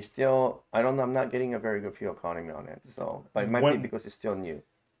 it's still, I don't know, I'm not getting a very good fuel economy on it. So, but it might be because it's still new.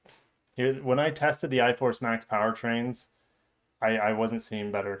 When I tested the iForce Max powertrains, I wasn't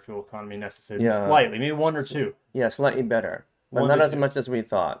seeing better fuel economy necessarily. Yeah. Slightly, maybe 1 or 2. Yeah, slightly better, but not as much as we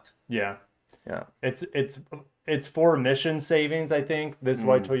thought. Yeah. Yeah. It's for emission savings, I think. This is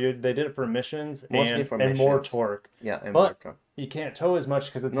why they did it for emissions. Mostly for emissions. And more torque. Yeah, and more torque. You can't tow as much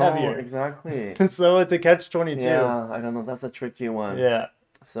because it's heavier. Exactly. So it's a catch-22. Yeah, I don't know. That's a tricky one. Yeah.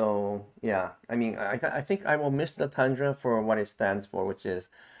 So, yeah. I mean, I think I will miss the Tundra for what it stands for, which is,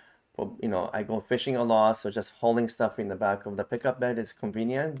 you know, I go fishing a lot, so just hauling stuff in the back of the pickup bed is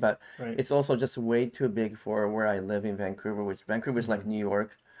convenient, but it's also just way too big for where I live in Vancouver, which Vancouver is like New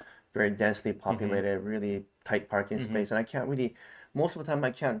York, very densely populated, really tight parking space, and I can't really, most of the time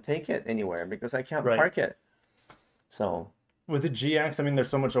I can't take it anywhere because I can't park it. So with the GX, I mean, there's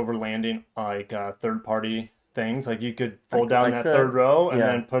so much overlanding, like third-party things. Like you could I fold could, I down that could, third row and yeah,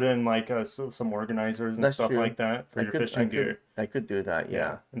 then put in like some organizers and that's stuff true. like that for I your could, I fishing could, gear. I could do that. Yeah,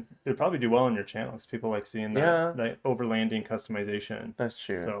 Yeah, and it'd probably do well on your channel because people like seeing yeah, that overlanding customization. that's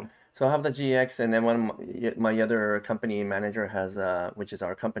true. So So I have the GX, and then one of my other company manager has, which is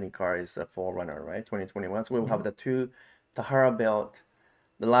our company car, is a Forerunner, right? 2021. So we'll have the two Tahara built,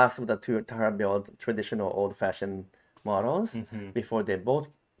 the last of the two Tahara built traditional old-fashioned models before they both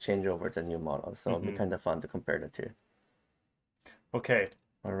change over to new models. So it'll be kind of fun to compare the two. okay,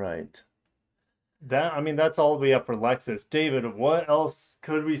 All right. that's all we have for Lexus. David, what else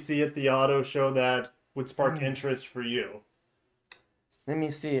could we see at the auto show that would spark interest for you? Let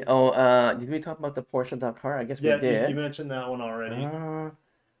me see. Oh, did we talk about the Porsche car? I guess we Yeah, you did. mentioned that one already.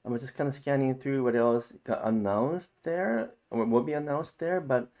 I was just kind of scanning through what else got announced there, or will be announced there,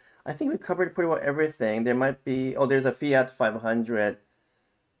 but I think we covered pretty well everything. There might be, oh, there's a Fiat 500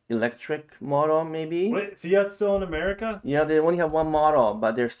 electric model, maybe. Wait, Fiat's still in America? Yeah, they only have one model,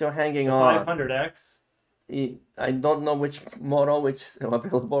 but they're still hanging The on. 500X? I don't know which model, which is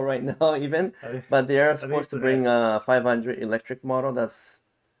available right now, even, but they are supposed to bring a 500 electric model that's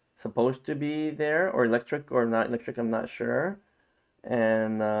supposed to be there, or electric or not electric, I'm not sure.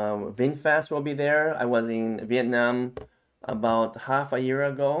 And VinFast will be there. I was in Vietnam about half a year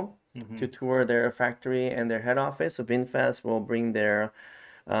ago to tour their factory and their head office. So VinFast will bring their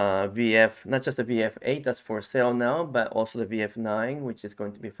VF, not just the VF8 that's for sale now, but also the VF9, which is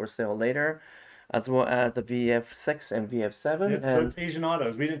going to be for sale later, as well as the VF6 and VF7. Yeah, so it's Asian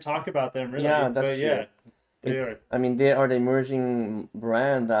autos. We didn't talk about them really, yeah, that's but true. yeah, they are. I mean, they are the emerging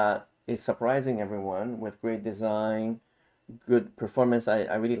brand that is surprising everyone with great design, good performance.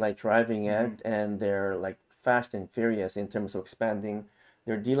 I really like driving it, and they're like fast and furious in terms of expanding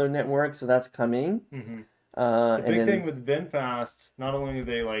their dealer network. So that's coming. The big thing with VinFast, not only are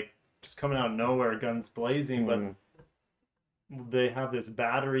they like just coming out of nowhere, guns blazing, but they have this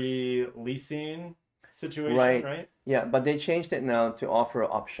battery leasing situation, right? Yeah, but they changed it now to offer an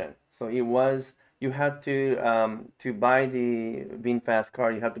option. So it was you had to buy the VinFast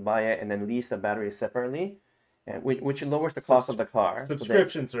car, you have to buy it and then lease the battery separately, and which lowers the cost of the car.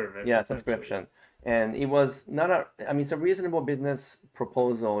 Subscription service. Yeah, subscription. And it was not a, I mean, it's a reasonable business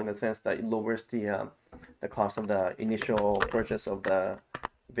proposal in the sense that it lowers the cost of the initial purchase of the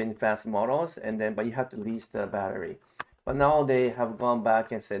VinFast models, and then but you have to lease the battery. But now they have gone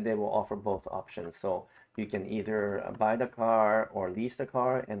back and said they will offer both options. So you can either buy the car or lease the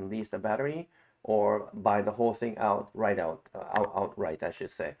car and lease the battery, or buy the whole thing outright, I should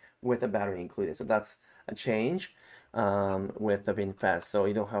say, with the battery included. So that's a change with the VinFast. So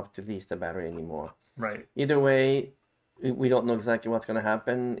you don't have to lease the battery anymore. Right. Either way, we don't know exactly what's going to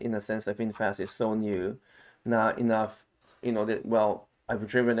happen in the sense that VinFast is so new, not enough, well, I've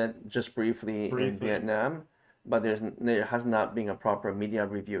driven it just briefly in Vietnam, but there has not been a proper media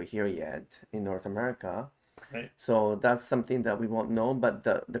review here yet in North America. Right. So that's something that we won't know, but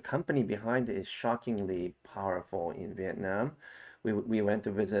the company behind it is shockingly powerful in Vietnam. We went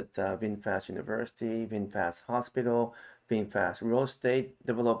to visit VinFast University, VinFast Hospital, VinFast Real Estate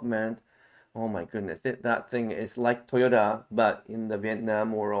Development. Oh my goodness, that thing is like Toyota, but in the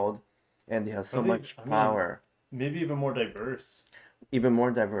Vietnam world, and it has so much power. Maybe even more diverse. Even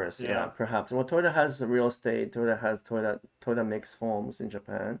more diverse, yeah, perhaps. Well, Toyota has real estate. Toyota makes homes in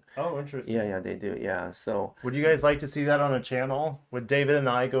Japan. Oh, interesting. Yeah, they do. Yeah, so. Would you guys like to see that on a channel? Would David and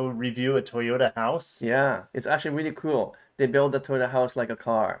I go review a Toyota house? Yeah, it's actually really cool. They build the Toyota house like a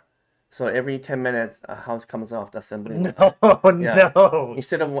car. So every 10 minutes, a house comes off the assembly line. No.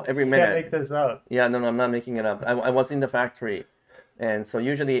 Instead of every minute. You can't make this up. Yeah, no, I'm not making it up. I was in the factory. And so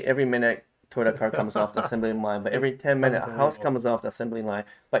usually every minute, Toyota car comes off the assembly line, but every 10 minutes, a house comes off the assembly line,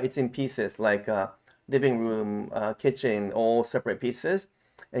 but it's in pieces, like living room, kitchen, all separate pieces.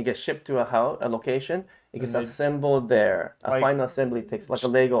 And it gets shipped to a location. It gets assembled there. A final assembly takes like a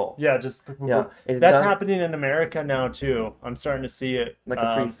Lego. Yeah, that's happening in America now too. I'm starting to see it. Like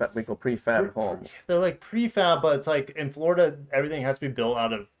a prefab home. They're like prefab, but it's like in Florida, everything has to be built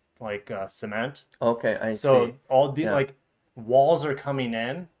out of like cement. Okay, I see. So all the like walls are coming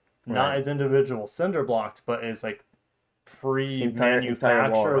in. Not as individual cinder blocks, but as like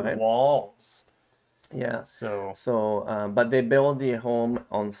pre-manufactured walls. Yeah. But they build the home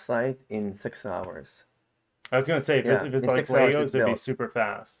on site in 6 hours. I was gonna say if it's like Legos, it'd be super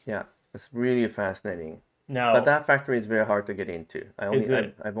fast. Yeah, it's really fascinating. Now, but that factory is very hard to get into.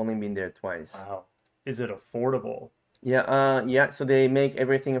 I've only been there twice. Wow. Is it affordable? Yeah. So they make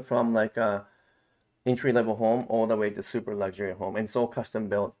everything from like a entry-level home all the way to super luxury home, and it's all custom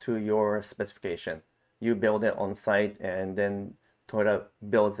built to your specification. You build it on site, and then Toyota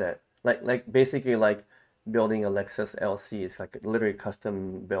builds it. Like basically like building a Lexus LC. It's like literally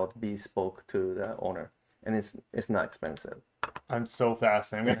custom built, bespoke to the owner, and it's not expensive. I'm so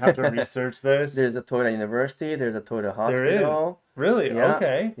fascinated. I'm gonna have to research this. There's a Toyota University. There's a Toyota There is. Hospital. Really? Yeah,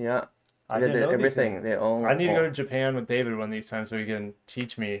 Okay. yeah. I didn't know these everything. things. They own. I need to go to Japan with David one of these times so he can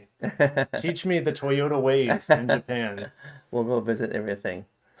teach me the Toyota ways in Japan. We'll go visit everything.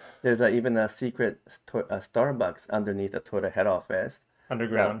 There's even a secret Starbucks underneath the Toyota head office.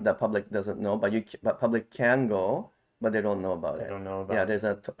 Underground. That public doesn't know, but public can go, but they don't know about it. They don't know about Yeah, it. there's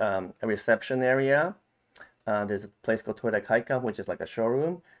a reception area. There's a place called Toyota Kaika, which is like a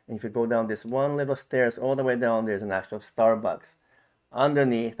showroom. And if you go down this one little stairs all the way down, there's an actual Starbucks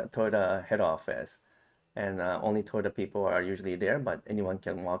underneath the Toyota head office. And only Toyota people are usually there, but anyone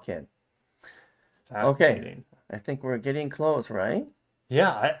can walk in. Okay, I think we're getting close, right?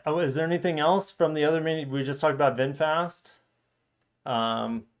 Yeah. Is there anything else from the other mini? We just talked about VinFast.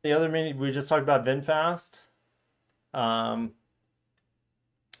 We just talked about VinFast. Our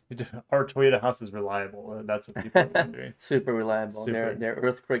Toyota house is reliable. That's what people are wondering. Super reliable. Super. They're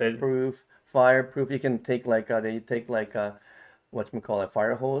earthquake proof, fire proof. You can take like whatchamacallit,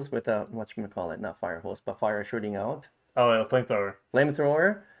 fire hose with a whatchamacallit, not fire hose, but fire shooting out. Oh, a flamethrower.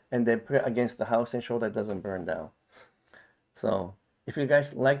 Flamethrower, and then put it against the house and show that it doesn't burn down. So if you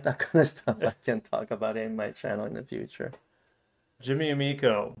guys like that kind of stuff, I can talk about it in my channel in the future. Jimmy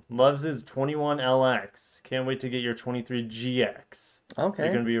Amico loves his 21LX. Can't wait to get your 23GX. Okay.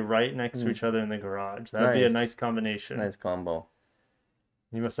 They're going to be right next to each other in the garage. That'd be a nice combination. Nice combo.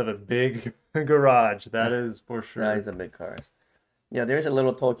 You must have a big garage. That is for sure. That is a big car. Yeah, there's a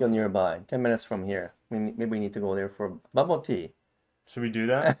little Tokyo nearby, 10 minutes from here. Maybe we need to go there for bubble tea. Should we do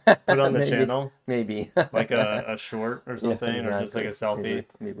that? Put on the channel? Maybe. Like a short or something, Yeah, exactly. or just like a selfie.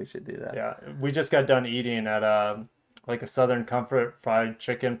 Maybe we should do that. Yeah, we just got done eating at like a Southern Comfort fried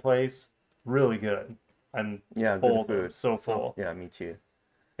chicken place. Really good. I'm full. Good food. So full. Yeah, me too.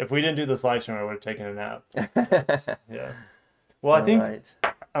 If we didn't do this live stream, I would have taken a nap. Yeah. Well, I think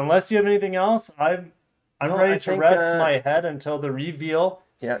unless you have anything else, I'm ready to rest my head until the reveal.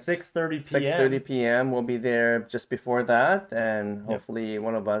 Yeah, 6:30 p.m. 6:30 p.m. We'll be there just before that, and hopefully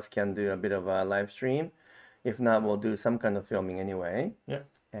one of us can do a bit of a live stream. If not, we'll do some kind of filming anyway. Yeah.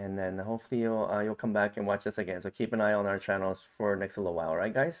 And then hopefully you'll come back and watch us again. So keep an eye on our channels for next little while,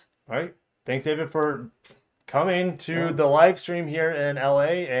 right, guys? All right. Thanks, David, for coming to the live stream here in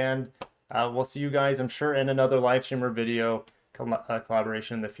LA, and we'll see you guys, I'm sure, in another live stream or video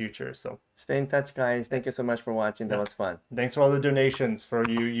collaboration in the future. So stay in touch, guys. Thank you so much for watching. That was fun. Thanks for all the donations for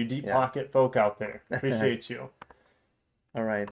you deep pocket folk out there. Appreciate you. All right.